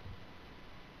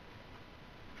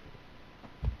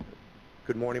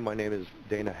 Good morning. My name is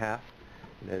Dana Haft,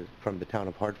 and is from the town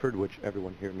of Hartford, which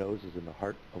everyone here knows is in the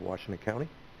heart of Washington County.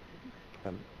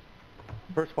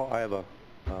 First of all, I have a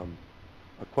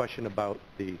question about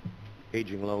the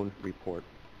aging loan report.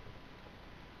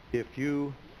 If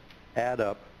you add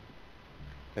up,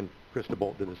 and Krista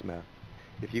Bolt did this math,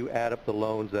 if you add up the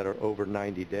loans that are over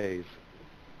 90 days,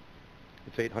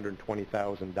 it's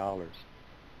 $820,000.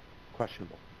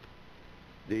 Questionable.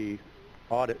 The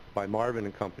audit by Marvin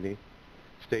and Company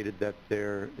stated that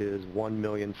there is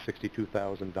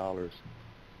 $1,062,000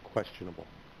 questionable.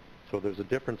 So there's a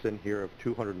difference in here of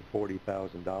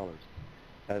 $240,000.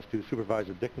 As to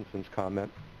Supervisor Dickinson's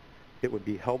comment, it would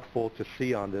be helpful to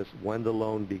see on this when the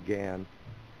loan began,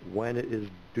 when it is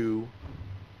due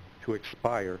to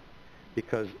expire,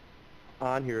 because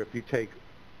on here, if you take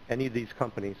any of these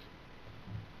companies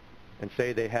and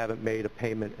say they haven't made a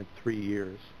payment in 3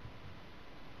 years,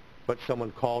 but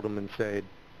someone called them and said,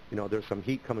 you know, there's some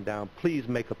heat coming down, please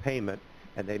make a payment,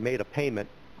 and they made a payment,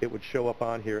 it would show up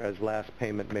on here as last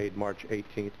payment made March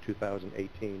 18th,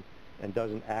 2018, and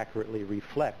doesn't accurately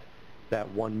reflect that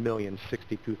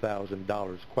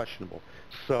 $1,062,000 questionable.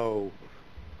 So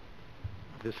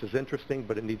this is interesting,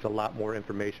 but it needs a lot more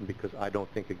information because I don't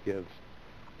think it gives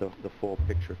the full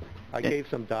picture. I gave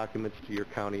some documents to your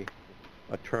county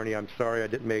attorney. I'm sorry I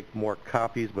didn't make more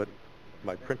copies, but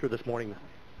my printer this morning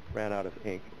ran out of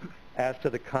ink. As to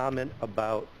the comment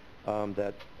about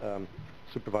that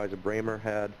Supervisor Bramer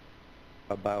had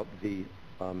about the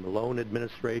Loan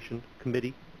Administration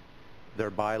Committee,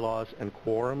 their bylaws and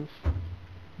quorums,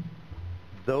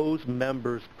 those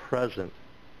members present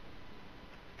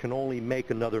can only make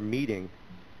another meeting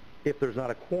if there's not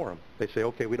a quorum. They say,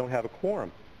 okay, we don't have a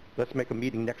quorum. Let's make a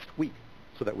meeting next week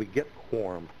so that we get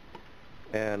quorum.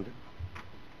 And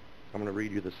I'm going to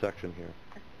read you the section here.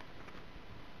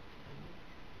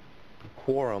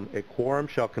 Quorum. A quorum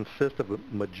shall consist of a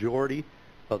majority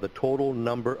of the total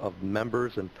number of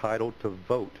members entitled to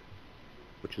vote,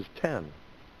 which is 10,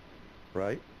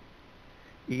 right?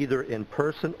 Either in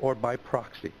person or by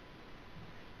proxy.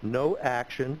 No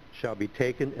action shall be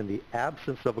taken in the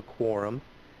absence of a quorum,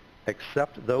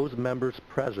 except those members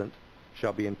present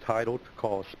shall be entitled to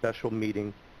call a special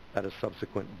meeting at a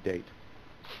subsequent date.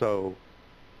 So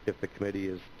if the committee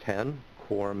is 10,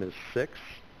 quorum is 6,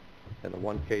 in the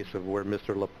one case of where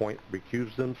Mr. LaPointe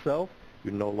recused himself,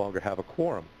 you no longer have a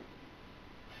quorum.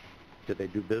 Did they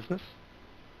do business?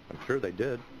 I'm sure they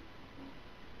did.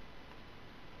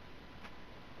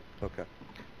 Okay.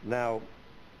 Now,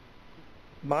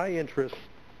 my interest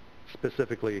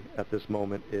specifically at this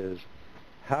moment is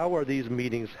how are these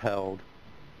meetings held?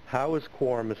 How is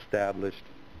quorum established?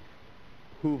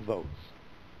 Who votes?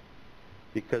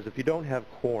 Because if you don't have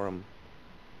quorum,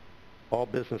 all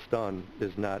business done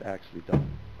is not actually done.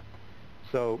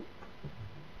 So,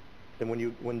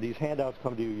 and when these handouts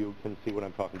come to you, you can see what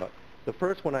I'm talking about. The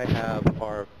first one I have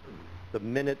are the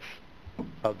minutes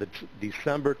of the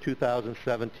December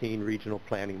 2017 Regional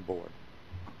Planning Board.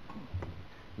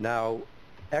 Now,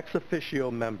 ex officio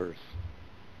members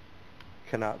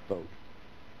cannot vote.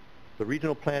 The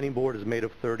Regional Planning Board is made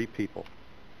of 30 people.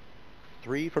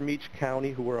 3 from each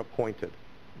county who are appointed.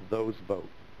 Those vote.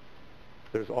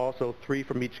 There's also 3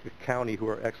 from each county who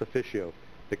are ex officio.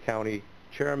 The county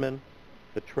chairman,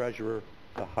 the treasurer,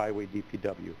 the highway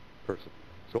DPW person.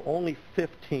 So only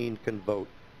 15 can vote,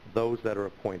 those that are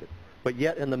appointed. But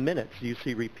yet in the minutes, you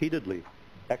see repeatedly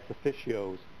ex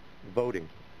officios voting.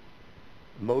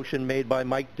 Motion made by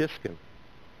Mike Diskin.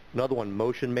 Another one,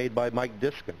 motion made by Mike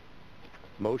Diskin.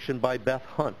 Motion by Beth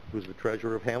Hunt, who's the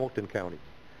treasurer of Hamilton County.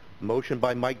 Motion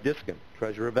by Mike Diskin,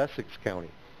 treasurer of Essex County.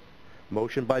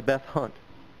 Motion by Beth Hunt.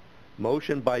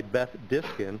 Motion by Beth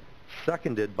Diskin,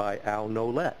 seconded by Al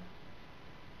Nolet.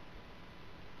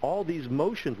 All these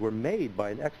motions were made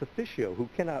by an ex officio who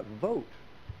cannot vote.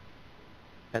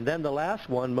 And then the last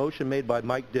one, motion made by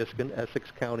Mike Diskin, Essex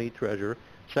County Treasurer,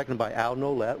 seconded by Al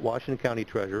Nolet, Washington County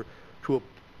Treasurer, to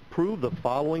approve the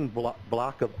following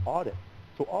block of audits.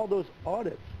 So all those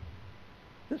audits,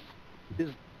 this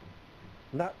is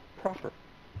not proper.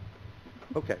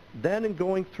 Okay, then in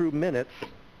going through minutes,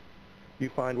 you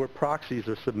find where proxies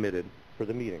are submitted for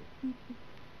the meeting.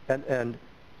 And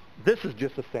this is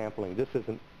just a sampling. This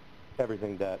isn't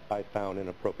everything that I found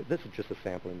inappropriate. This is just a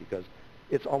sampling because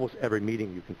it's almost every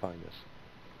meeting you can find this.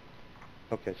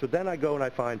 Okay, so then I go and I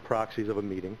find proxies of a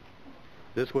meeting.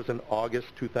 This was an August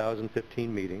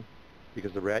 2015 meeting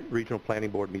because the Regional Planning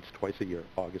Board meets twice a year,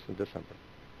 August and December.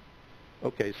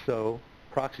 Okay, so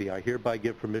proxy, I hereby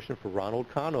give permission for Ronald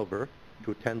Conover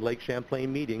to attend Lake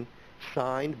Champlain meeting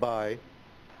signed by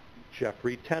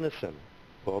Jeffrey Tennyson.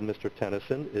 Well, Mr.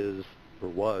 Tennyson is, or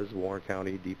was, Warren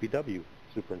County DPW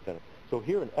superintendent. So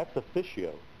here an ex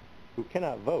officio who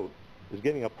cannot vote is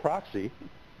giving a proxy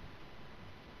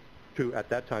to, at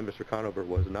that time, Mr. Conover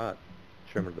was not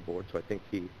chairman of the board, so I think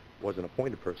he was an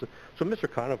appointed person. So Mr.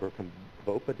 Conover can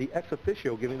vote, but the ex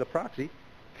officio giving the proxy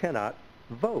cannot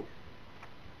vote.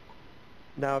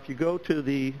 Now, if you go to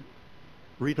the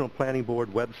Regional Planning Board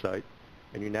website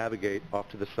and you navigate off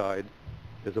to the side,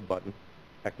 there's a button,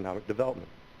 Economic Development.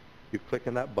 You click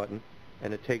on that button,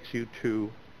 and it takes you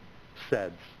to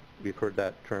CEDS. We've heard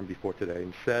that term before today.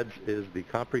 And CEDS is the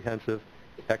Comprehensive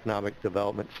Economic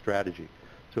Development Strategy.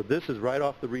 So this is right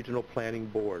off the Regional Planning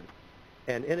Board.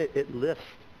 And in it, it lists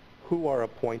who are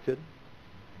appointed,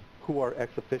 who are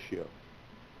ex officio.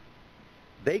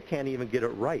 They can't even get it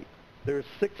right. There's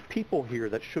 6 people here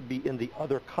that should be in the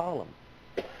other column.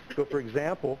 So, for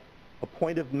example,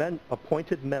 appointed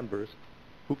members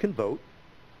who can vote: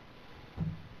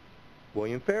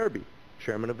 William Farabee,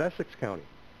 Chairman of Essex County;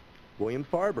 William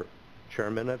Farber,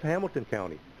 Chairman of Hamilton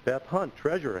County; Beth Hunt,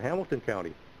 Treasurer, Hamilton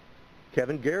County;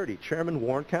 Kevin Garrity, Chairman,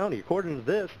 Warren County. According to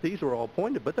this, these are all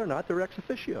appointed, but they're not. They're ex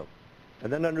officio.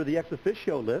 And then under the ex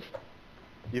officio list,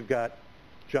 you've got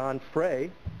John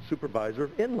Frey, Supervisor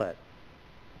of Inlet.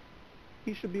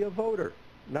 He should be a voter,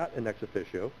 not an ex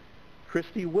officio.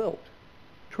 Christy Wilt,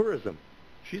 Tourism.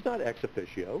 She's not ex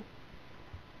officio.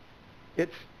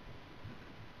 It's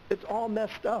all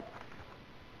messed up.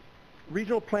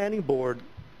 Regional Planning Board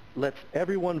lets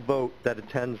everyone vote that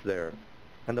attends there.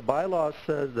 And the bylaw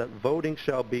says that voting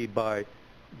shall be by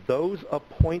those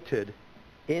appointed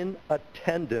in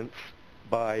attendance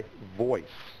by voice.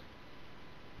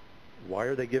 Why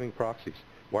are they giving proxies?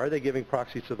 Why are they giving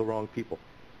proxies to the wrong people?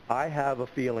 I have a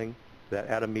feeling that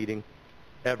at a meeting,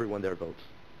 everyone there votes.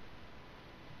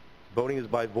 Voting is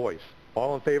by voice.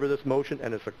 All in favor of this motion,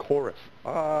 and it's a chorus.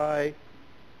 Aye.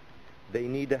 They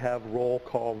need to have roll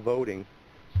call voting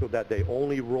so that they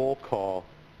only roll call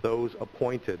those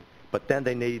appointed, but then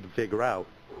they need to figure out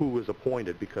who is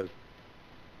appointed, because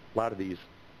a lot of these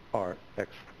are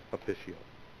ex officio.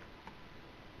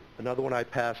 Another one I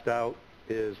passed out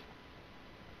is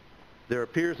there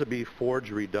appears to be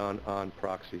forgery done on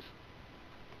proxies.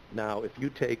 Now, if you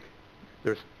take,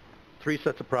 there's 3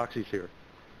 sets of proxies here.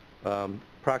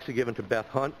 Proxy given to Beth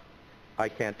Hunt, I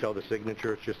can't tell the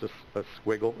signature, it's just a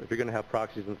squiggle. If you're going to have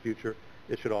proxies in the future,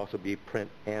 it should also be print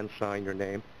and sign your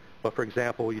name. But for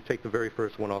example, you take the very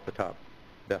first one off the top,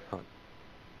 Beth Hunt.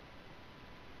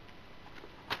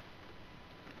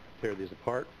 Tear these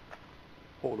apart,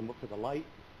 hold them up to the light.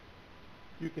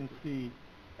 You can see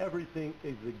everything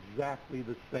is exactly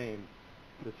the same.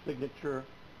 The signature,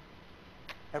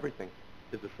 everything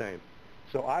is the same.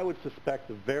 So I would suspect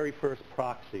the very first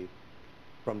proxy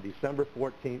from December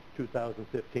 14th,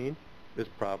 2015 is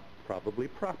probably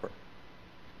proper.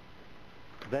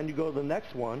 Then you go to the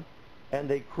next one, and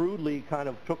they crudely kind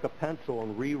of took a pencil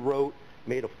and rewrote,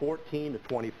 made a 14 to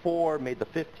 24, made the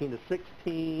 15 to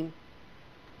 16.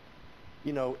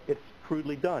 You know, it's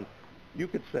crudely done. You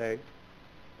could say,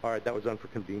 all right, that was done for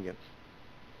convenience.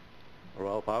 Or,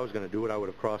 well, if I was going to do it, I would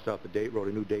have crossed out the date, wrote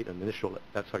a new date, and initialed it.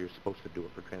 That's how you're supposed to do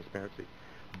it for transparency.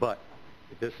 But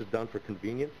if this is done for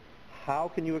convenience, how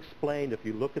can you explain, if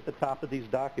you look at the top of these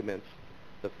documents,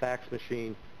 the fax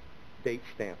machine date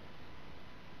stamp?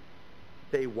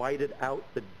 They whited out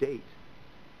the date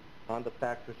on the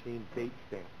fax machine date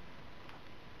stamp.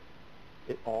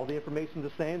 All the information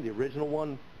is the same. The original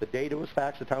one, the date it was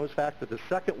faxed, the time it was faxed. But the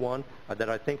second one that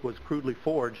I think was crudely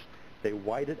forged, they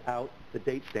whited out the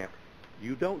date stamp.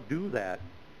 You don't do that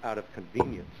out of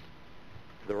convenience.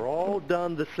 They're all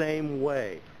done the same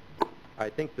way. I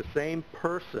think the same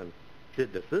person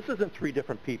did this. This isn't 3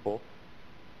 different people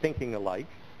thinking alike,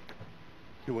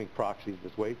 doing proxies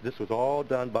this way. This was all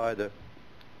done by the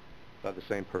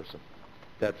same person.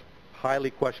 That's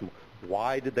highly questionable.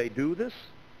 Why did they do this?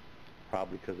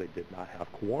 Probably because they did not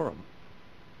have quorum.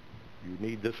 You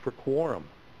need this for quorum.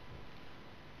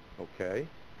 Okay?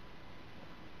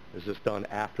 Is this done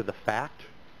after the fact?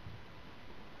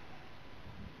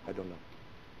 I don't know.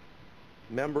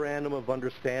 Memorandum of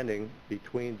Understanding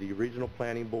between the Regional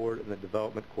Planning Board and the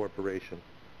Development Corporation.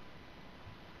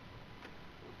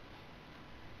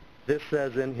 This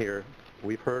says in here,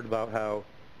 we've heard about how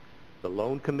the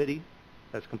loan committee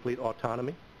has complete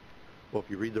autonomy. Well, if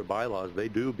you read their bylaws, they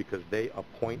do, because they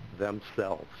appoint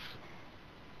themselves.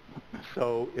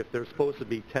 So if there's supposed to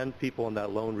be 10 people in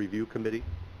that loan review committee,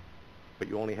 but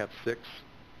you only have 6,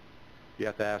 you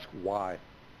have to ask why.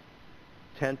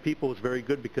 10 people is very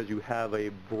good because you have a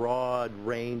broad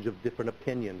range of different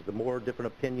opinions. The more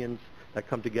different opinions that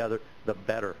come together, the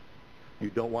better. You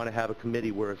don't want to have a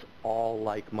committee where it's all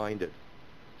like-minded.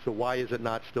 So why is it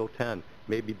not still 10?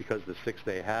 Maybe because the 6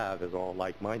 they have is all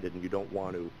like-minded and you don't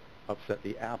want to upset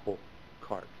the apple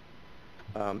cart.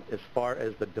 As far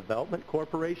as the Development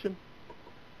Corporation,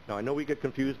 now I know we get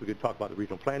confused. We could talk about the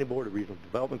Regional Planning Board, the Regional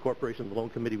Development Corporation, the Loan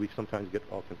Committee. We sometimes get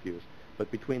all confused. But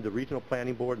between the Regional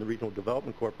Planning Board and the Regional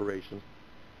Development Corporation,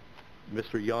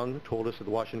 Mr. Young told us at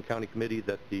the Washington County Committee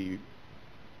that the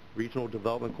Regional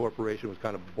Development Corporation was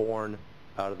kind of born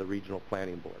out of the Regional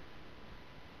Planning Board.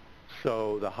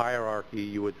 So the hierarchy,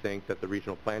 you would think that the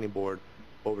Regional Planning Board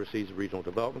oversees the Regional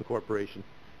Development Corporation,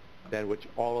 then which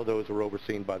all of those are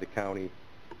overseen by the county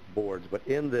boards. But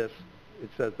in this, it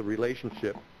says the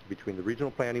relationship between the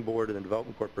Regional Planning Board and the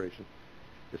Development Corporation.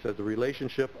 It says the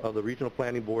relationship of the Regional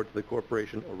Planning Board to the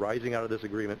corporation arising out of this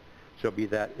agreement shall be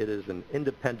that it is an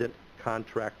independent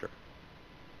contractor.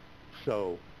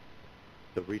 So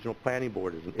the Regional Planning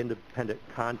Board is an independent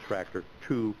contractor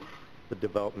to the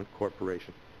Development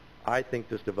Corporation. I think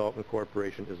this Development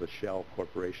Corporation is a shell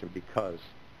corporation because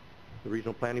the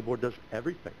Regional Planning Board does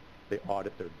everything. They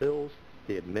audit their bills,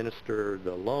 they administer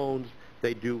the loans,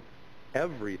 they do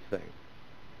everything.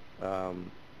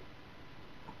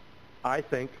 I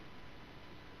think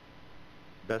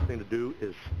the best thing to do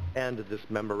is end this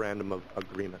memorandum of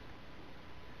agreement.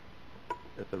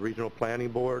 If the Regional Planning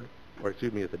Board, or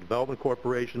excuse me, if the Development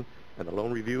Corporation and the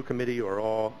Loan Review Committee are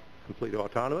all completely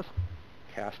autonomous,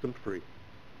 cast them free.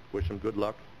 Wish them good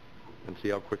luck and see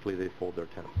how quickly they fold their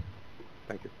tenants.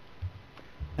 Thank you.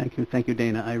 Thank you. Thank you,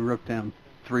 Dana. I wrote down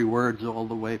 3 words all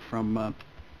the way from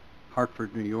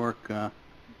Hartford, New York.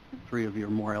 3 of your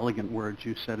more elegant words.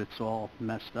 You said it's all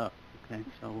messed up. Okay,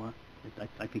 so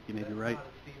I think you may be right.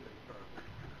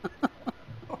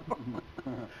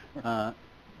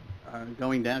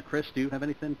 Going down, Chris, do you have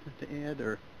anything to add?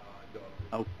 Or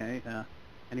okay,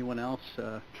 anyone else?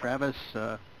 Travis,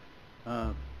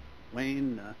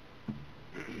 Wayne,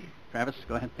 Travis,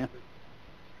 go ahead. Yeah.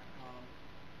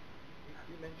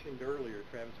 You mentioned earlier,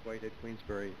 Travis Whitehead,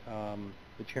 Queensbury.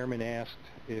 The chairman asked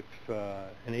if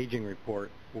an aging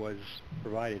report was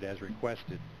provided as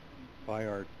requested by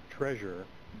our treasurer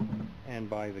and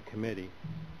by the committee.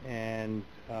 And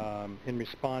in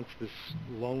response, this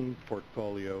loan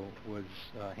portfolio was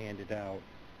handed out.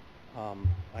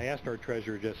 I asked our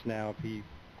treasurer just now if he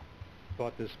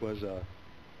thought this was a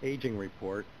aging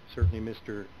report. Certainly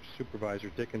Mr. Supervisor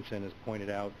Dickinson has pointed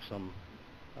out some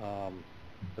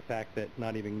the fact that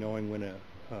not even knowing when a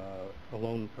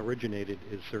loan originated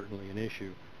is certainly an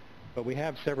issue. But we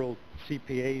have several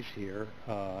CPAs here,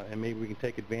 and maybe we can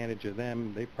take advantage of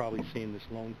them. They've probably seen this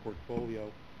loan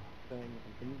portfolio thing.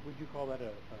 And would you call that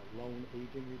a loan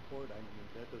aging report? I mean,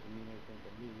 that doesn't mean anything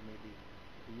to me. Maybe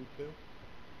to you too?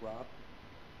 Rob?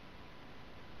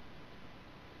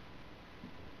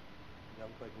 Does that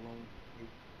look like a loan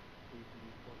aging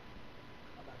report?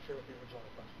 I'm not sure what the original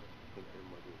question is.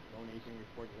 Loan aging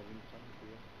report, does that mean something to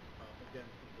you? Again,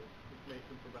 the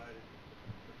information provided is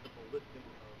a simple listing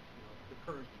of, the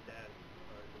current status as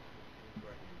far as this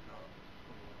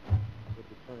Would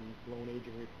the term loan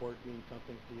aging report mean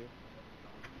something to you?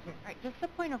 Right, just a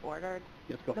point of order.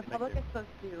 Yes, go ahead. The public is supposed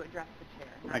to address the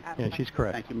chair, not Right. ask Yeah, she's questions.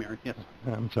 correct. Thank you, Mary. Yes.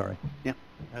 I'm sorry. Yeah.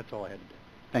 That's all I had to do.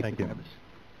 Thank you,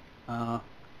 Travis.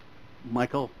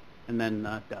 Michael, and then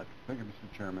Doug. Thank you,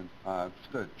 Mr. Chairman.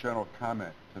 Just a general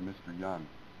comment to Mr. Young.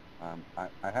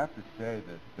 I have to say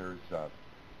that there's a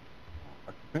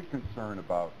big concern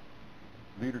about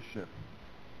leadership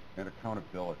and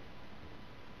accountability.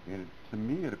 And to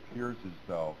me, it appears as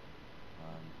though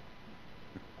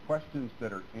the questions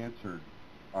that are answered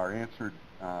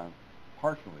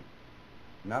partially,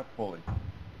 not fully.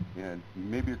 And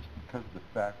maybe it's because of the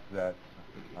fact that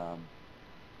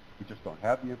we just don't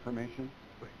have the information.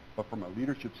 But from a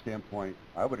leadership standpoint,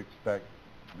 I would expect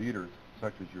leaders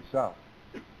such as yourself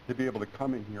to be able to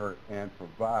come in here and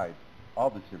provide all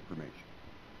this information.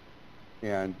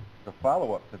 And the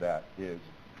follow-up to that is,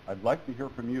 I'd like to hear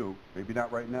from you, maybe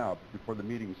not right now, but before the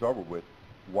meeting's over with,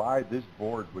 why this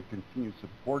board would continue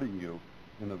supporting you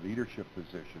in the leadership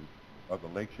position of the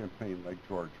Lake Champlain, Lake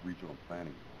George Regional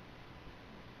Planning Board.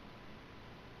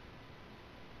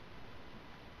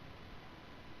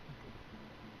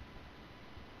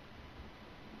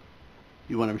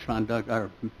 You want to respond, Doug, or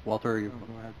Walter? Or you,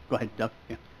 go ahead, Doug.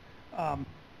 Yeah.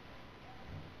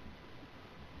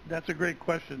 That's a great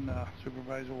question,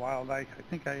 Supervisor Wild. I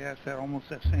think I asked that almost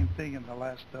that same thing in the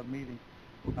last meeting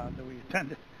that we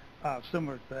attended,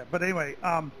 similar to that. But anyway,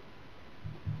 I'm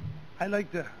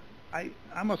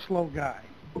a slow guy.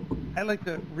 I like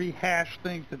to rehash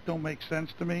things that don't make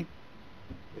sense to me.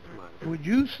 Would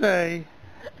you say,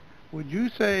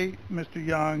 Mr.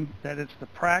 Young, that it's the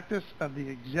practice of the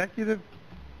executive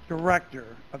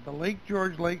director of the Lake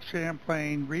George, Lake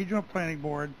Champlain Regional Planning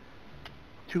Board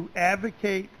to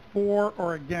advocate for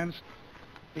or against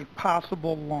a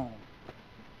possible loan?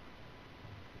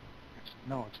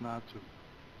 No, it's not to.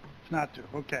 It's not to,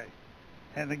 okay.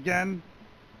 And again,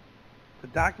 the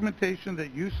documentation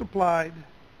that you supplied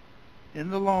in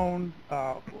the loan,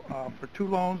 for 2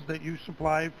 loans that you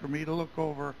supplied for me to look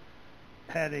over,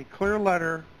 had a clear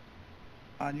letter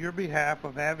on your behalf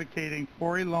of advocating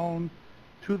for a loan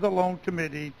to the loan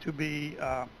committee to be,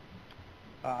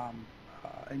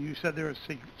 and you said there was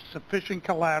sufficient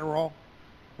collateral,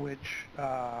 which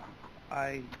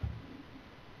I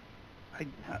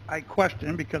I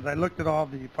question because I looked at all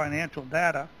the financial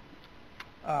data,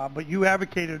 but you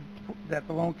advocated that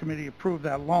the loan committee approve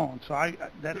that loan, so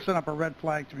that sent up a red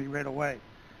flag to me right away.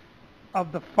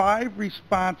 Of the 5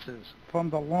 responses from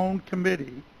the loan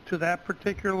committee to that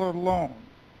particular loan,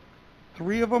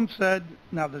 3 of them said,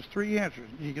 now there's 3 answers.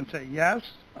 You can say, yes,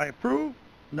 I approve,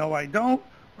 no, I don't,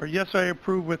 or yes, I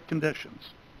approve with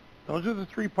conditions. Those are the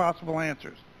 3 possible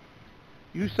answers.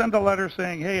 You send a letter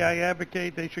saying, hey, I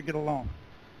advocate they should get a loan.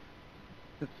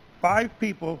 The 5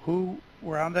 people who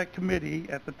were on that committee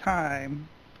at the time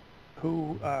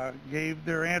who gave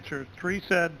their answers, 3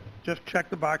 said, just check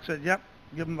the box, said, yep,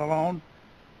 give them the loan.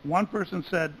 1 person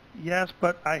said, yes,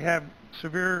 but I have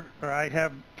I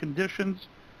have conditions.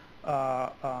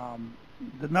 The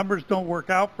numbers don't work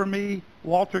out for me.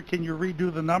 Walter, can you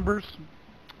redo the numbers?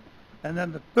 And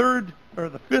then the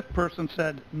 5th person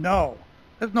said, no,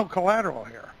 there's no collateral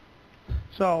here.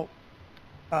 So,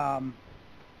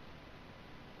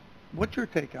 what's your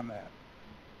take on that?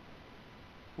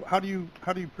 How do you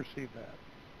perceive that?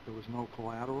 There was no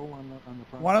collateral on the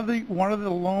property? One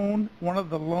of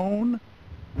the loan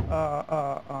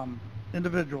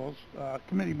individuals,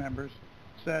 committee members,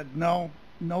 said no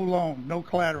loan, no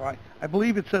collateral. I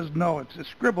believe it says no. It's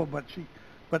scribbled, but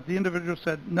the individual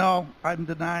said no. I'm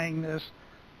denying this.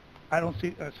 I don't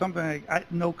see something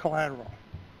like no collateral.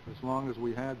 As long as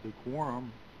we had the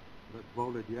quorum that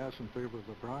voted yes in favor of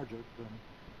the project,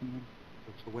 then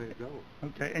that's the way it goes.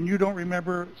 Okay, and you don't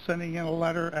remember sending in a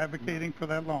letter advocating for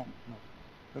that loan?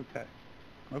 No.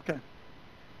 Okay.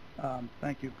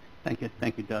 Thank you. Thank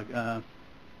you, Doug.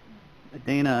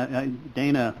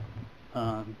 Dana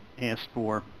asked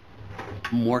for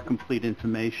more complete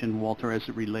information, Walter, as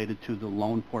it related to the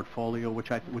loan portfolio,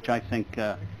 which I think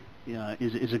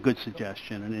is a good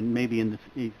suggestion, and maybe in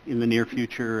the near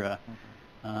future.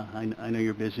 I know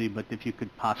you're busy, but if you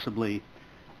could possibly,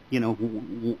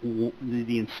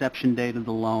 the inception date of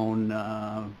the loan,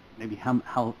 maybe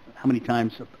how many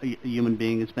times a human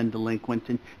being has been delinquent,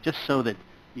 and just so that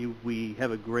we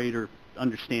have a greater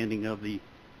understanding of the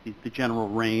general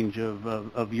range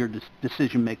of your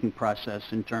decision-making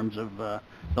process in terms of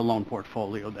the loan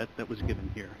portfolio that was given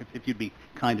here. If you'd be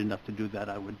kind enough to do that,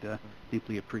 I would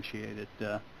deeply appreciate it.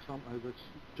 This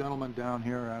gentleman down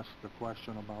here asked a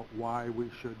question about why we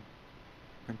should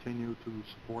continue to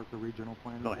support the regional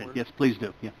planning board. Go ahead. Yes, please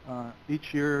do. Yeah.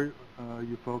 Each year,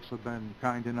 you folks have been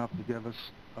kind enough to give us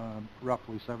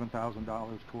roughly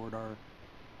 $7,000 toward our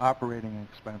operating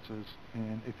expenses.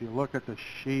 And if you look at the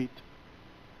sheet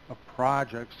of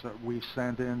projects that we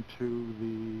send into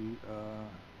the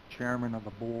chairman of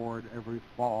the board every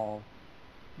fall,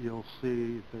 you'll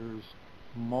see there's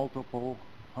multiple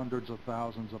hundreds of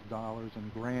thousands of dollars in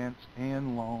grants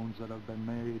and loans that have been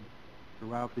made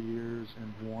throughout the years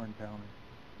in Warren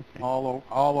County, all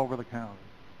over the county,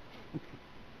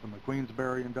 from the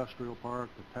Queensbury Industrial Park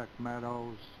to Peck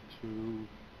Meadows to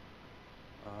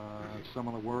some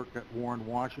of the work at Warren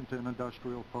Washington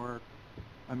Industrial Park.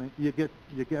 I mean, you get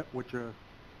what you're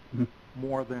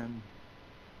more than.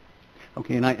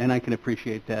 Okay, and I can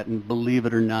appreciate that, and believe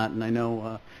it or not, and I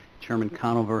know Chairman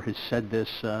Conover has said this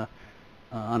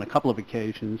on a couple of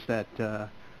occasions that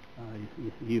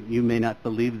you may not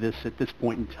believe this at this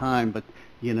point in time, but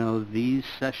these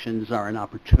sessions are an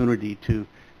opportunity to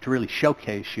really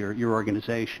showcase your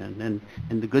organization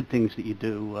and the good things that you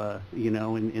do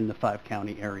in the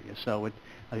 5-county area. So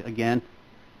again,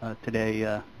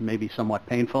 today may be somewhat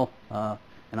painful,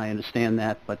 and I understand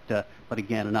that, but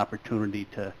again, an opportunity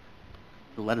to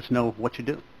let us know what you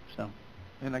do. So.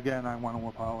 And again, I want to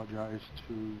apologize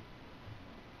to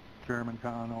Chairman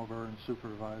Conover and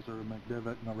Supervisor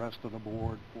McDivitt and the rest of the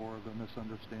board for the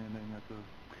misunderstanding at the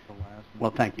last meeting.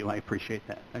 Well, thank you. I appreciate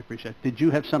that. Did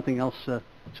you have something else,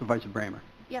 Supervisor Bramer?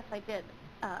 Yes, I did.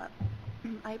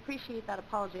 I appreciate that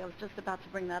apology. I was just about to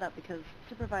bring that up because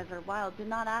Supervisor Wild did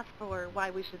not ask for why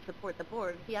we should support the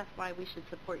board. He asked why we should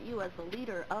support you as the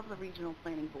leader of the Regional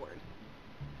Planning Board.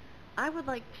 I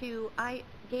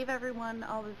gave everyone,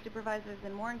 all the supervisors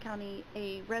in Warren County,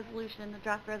 a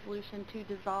draft resolution to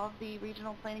dissolve the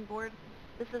Regional Planning Board.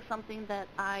 This is something that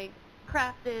I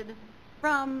crafted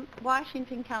from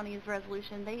Washington County's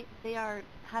resolution. They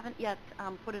haven't yet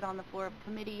put it on the floor of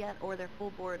committee yet or their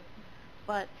full board,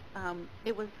 but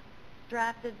it was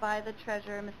drafted by the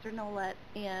treasurer, Mr. Nolet,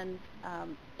 and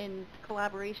in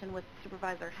collaboration with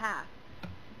Supervisor Haff.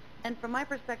 And from my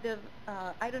perspective,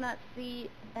 I do not see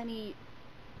any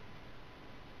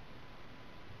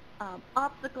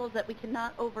obstacles that we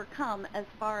cannot overcome as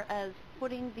far as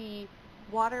putting the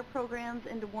water programs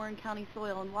into Warren County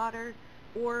Soil and Water,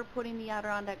 or putting the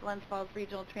Adirondack Glens Falls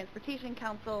Regional Transportation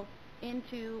Council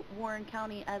into Warren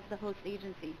County as the host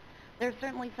agency. There's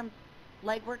certainly some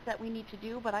legwork that we need to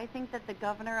do, but I think that the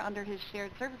governor, under his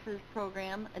shared services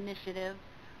program initiative,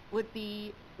 would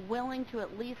be willing to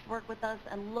at least work with us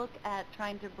and look at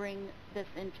trying to bring this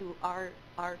into our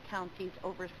county's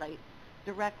oversight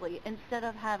directly, instead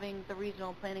of having the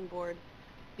regional planning board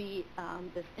be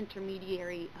this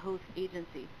intermediary host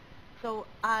agency. So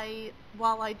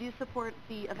while I do support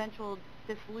the eventual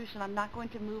dissolution, I'm not going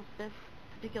to move this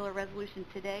particular resolution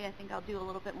today. I think I'll do a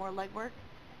little bit more legwork,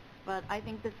 but I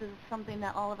think this is something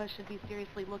that all of us should be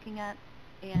seriously looking at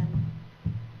and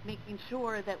making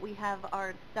sure that we have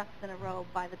our ducks in a row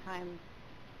by the time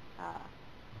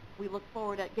we look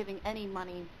forward at giving any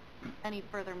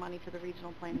further money to the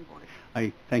regional planning board.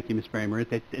 I thank you, Ms. Bramer.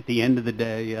 At the end of the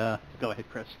day, go ahead,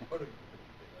 Chris.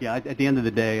 Yeah, at the end of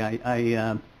the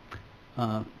day,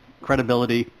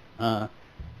 credibility,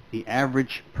 the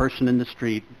average person in the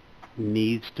street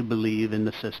needs to believe in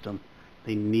the system.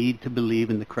 They need to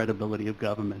believe in the credibility of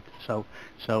government. So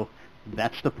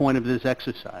that's the point of this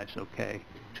exercise, okay?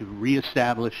 To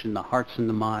reestablish in the hearts and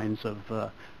the minds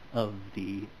of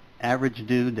the average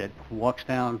dude that walks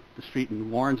down the street in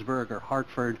Warrensburg or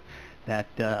Hartford that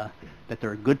there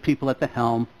are good people at the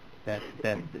helm, that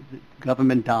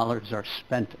government dollars are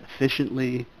spent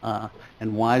efficiently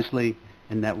and wisely,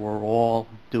 and that we're all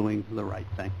doing the right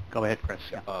thing. Go ahead, Chris.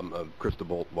 Yeah. Chris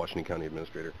DeBolt, Washington County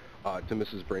Administrator. To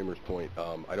Mrs. Bramer's point,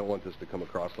 I don't want this to come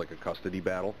across like a custody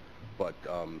battle, but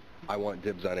I want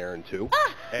dibs on Aaron too.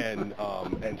 And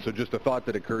so just a thought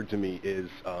that occurred to me is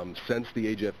since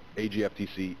the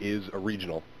AGFTC is a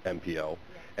regional MPO,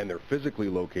 and they're physically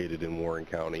located in Warren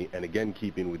County, and again,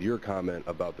 keeping with your comment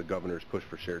about the governor's push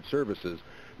for shared services,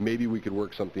 maybe we could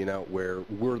work something out where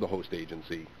we're the host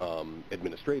agency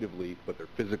administratively, but they're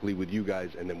physically with you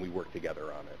guys, and then we work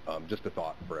together on it. Just a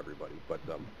thought for everybody. But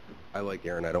I like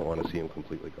Aaron. I don't want to see him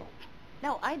completely go.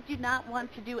 No, I do not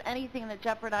want to do anything that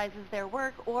jeopardizes their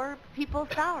work or people's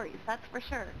salaries, that's for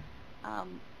sure.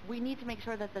 We need to make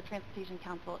sure that the Transportation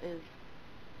Council is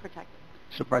protected.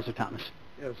 Supervisor Thomas.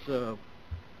 Yes,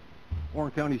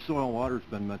 Warren County Soil and Water has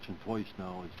been mentioned twice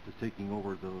now as to taking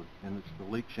over and it's the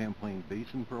Lake Champlain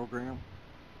Basin program.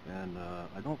 And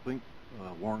I don't think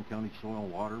Warren County Soil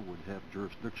and Water would have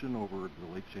jurisdiction over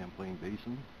the Lake Champlain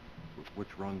Basin, which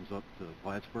runs up to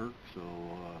Plattsburgh. So,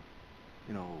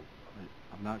 you know,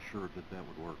 I'm not sure that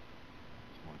would work.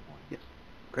 That's my point. Yes.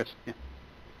 Chris? Yeah.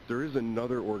 There is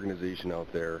another organization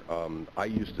out there. I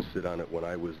used to sit on it when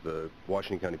I was the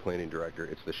Washington County Planning Director.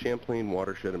 It's the Champlain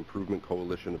Watershed Improvement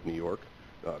Coalition of New York,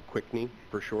 QUICNY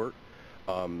for short.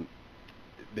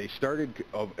 They started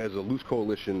as a loose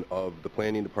coalition of the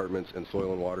planning departments and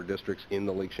soil and water districts in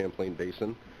the Lake Champlain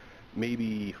Basin.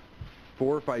 Maybe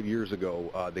 4 or 5 years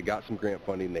ago, they got some grant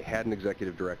funding. They had an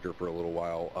executive director for a little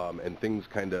while, and things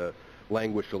kind of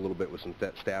languished a little bit with some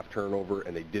staff turnover,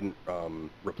 and they didn't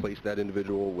replace that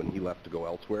individual when he left to go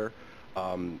elsewhere.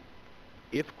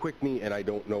 If QUICNY, and I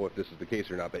don't know if this is the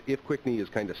case or not, but if QUICNY is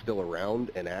kind of still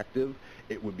around and active,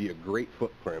 it would be a great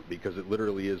footprint because it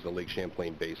literally is the Lake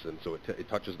Champlain Basin, so it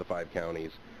touches the 5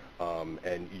 counties.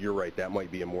 And you're right, that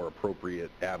might be a more appropriate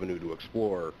avenue to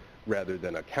explore rather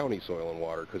than a county soil and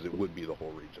water, because it would be the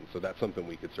whole region. So that's something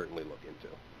we could certainly look into.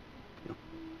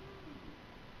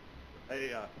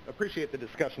 I appreciate the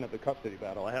discussion of the custody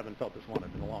battle. I haven't felt this one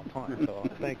in a long time, so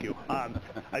thank you.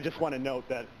 I just want to note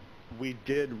that we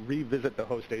did revisit the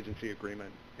host agency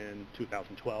agreement in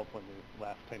 2012 when the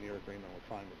last 10-year agreement was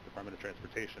signed with the Department of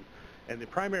Transportation. And the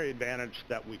primary advantage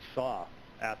that we saw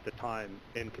at the time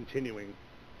in continuing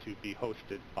to be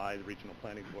hosted by the Regional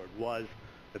Planning Board was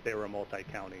that they were a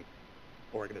multi-county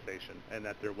organization and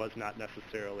that there was not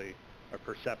necessarily a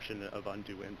perception of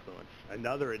undue influence.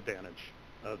 Another advantage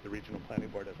of the Regional Planning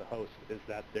Board as a host is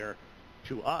that they're,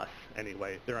 to us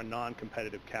anyway, they're a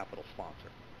non-competitive capital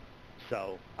sponsor.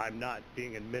 So I'm not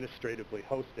being administratively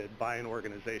hosted by an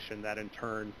organization that in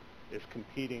turn is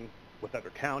competing with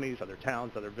other counties, other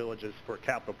towns, other villages for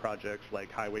capital projects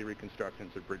like highway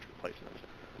reconstructions or bridge replacements.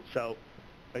 So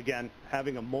again,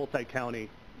 having a multi-county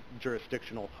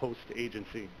jurisdictional host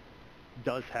agency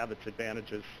does have its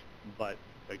advantages, but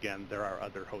again, there are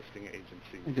other hosting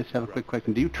agencies. I just have a quick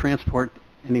question. Do you transport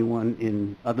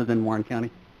anyone other than Warren County?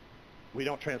 We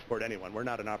don't transport anyone. We're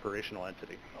not an operational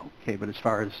entity. Okay, but as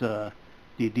far as,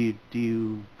 do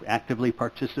you actively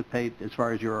participate as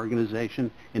far as your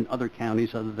organization in other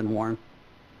counties other than Warren?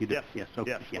 You do? Yes. Yes,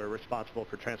 okay. Yes, Yeah. we're responsible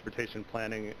for transportation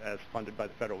planning as funded by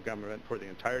the federal government for the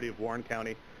entirety of Warren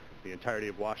County, the entirety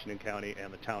of Washington County,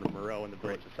 and the town of Moreau and the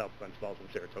village of South Glens Falls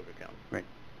in Saratoga County. Great.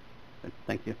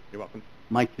 Thank you. You're welcome.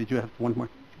 Mike, did you have one more?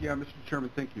 Yeah, Mr.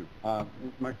 Chairman, thank you.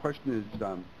 My question is,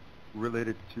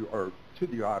 related to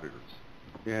the auditors,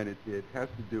 and it has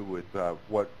to do with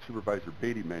what Supervisor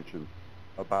Beatty mentioned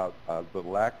about the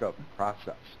lack of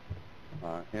process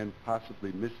and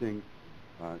possibly missing,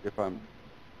 if I'm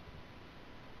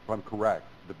correct,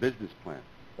 the business plan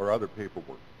or other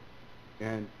paperwork.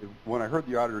 And when I heard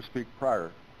the auditor speak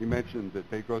prior, he mentioned that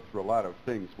they go through a lot of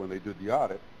things when they do the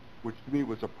audit, which to me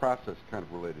was a process kind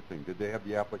of related thing. Did they have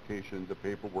the application, the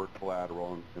paperwork,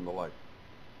 collateral, and the like?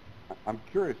 I'm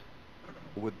curious,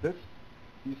 would this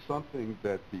be something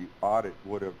that the audit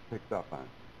would have picked up on?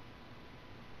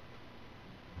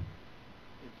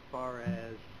 As far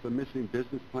as The missing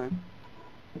business plan?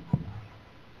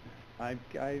 I'm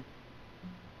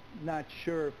not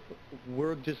sure if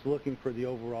we're just looking for the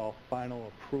overall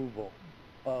final approval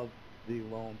of the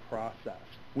loan process.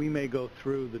 We may go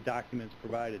through the documents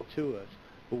provided to us,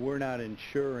 but we're not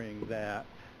ensuring that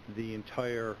the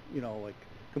entire, like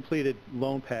completed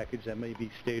loan package that may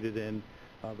be stated in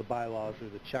the bylaws or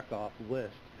the checkoff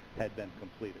list had been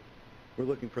completed. We're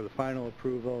looking for the final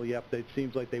approval. Yep, it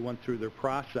seems like they went through their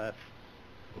process,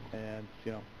 and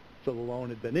so the loan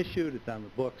had been issued, it's on the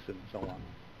books, and so on.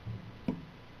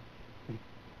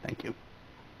 Thank you.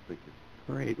 Thank you.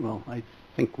 Great. Well, I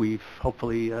think we've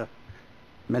hopefully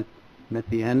met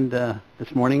the end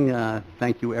this morning.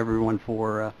 Thank you, everyone,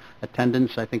 for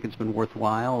attendance. I think it's been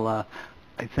worthwhile.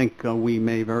 I think we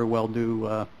may very well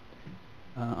do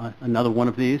another one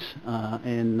of these,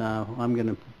 and I'm going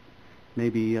to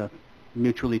maybe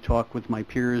mutually talk with my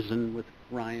peers and with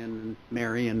Ryan and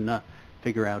Mary and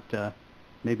figure out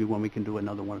maybe when we can do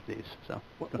another one of these. So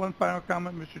one final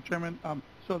comment, Mr. Chairman.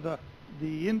 So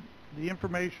the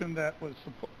information that was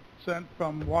sent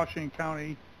from Washington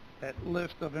County, that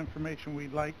list of information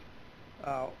we'd like,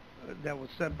 that was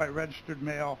sent by registered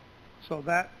mail, so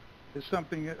that is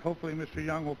something that hopefully Mr.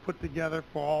 Young will put together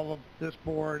for all of this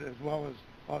board as well as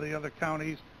all the other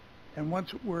counties. And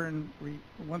once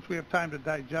we have time to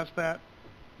digest that,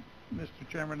 Mr.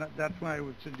 Chairman, that's when I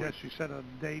would suggest you set a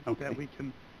date that we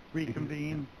can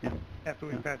reconvene after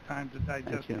we've had time to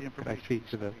digest the information. Speak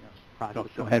to the process.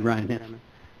 Go ahead, Ryan.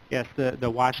 Yes. Yes, the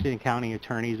Washington County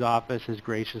Attorney's Office has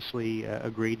graciously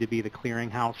agreed to be the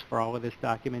clearinghouse for all of this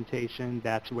documentation.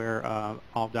 That's where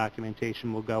all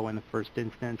documentation will go in the first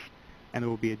instance, and there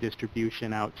will be a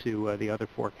distribution out to the other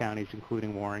 4 counties,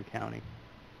 including Warren County.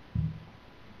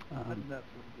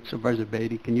 Supervisor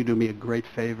Beatty, can you do me a great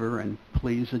favor and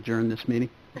please adjourn this meeting?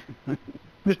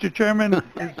 Mr. Chairman,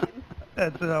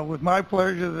 it's with my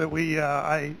pleasure that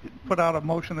I put out a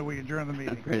motion that we adjourn the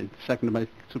meeting. Great. Seconded by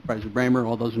Supervisor Bramer.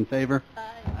 All those in favor?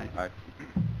 Aye. Aye.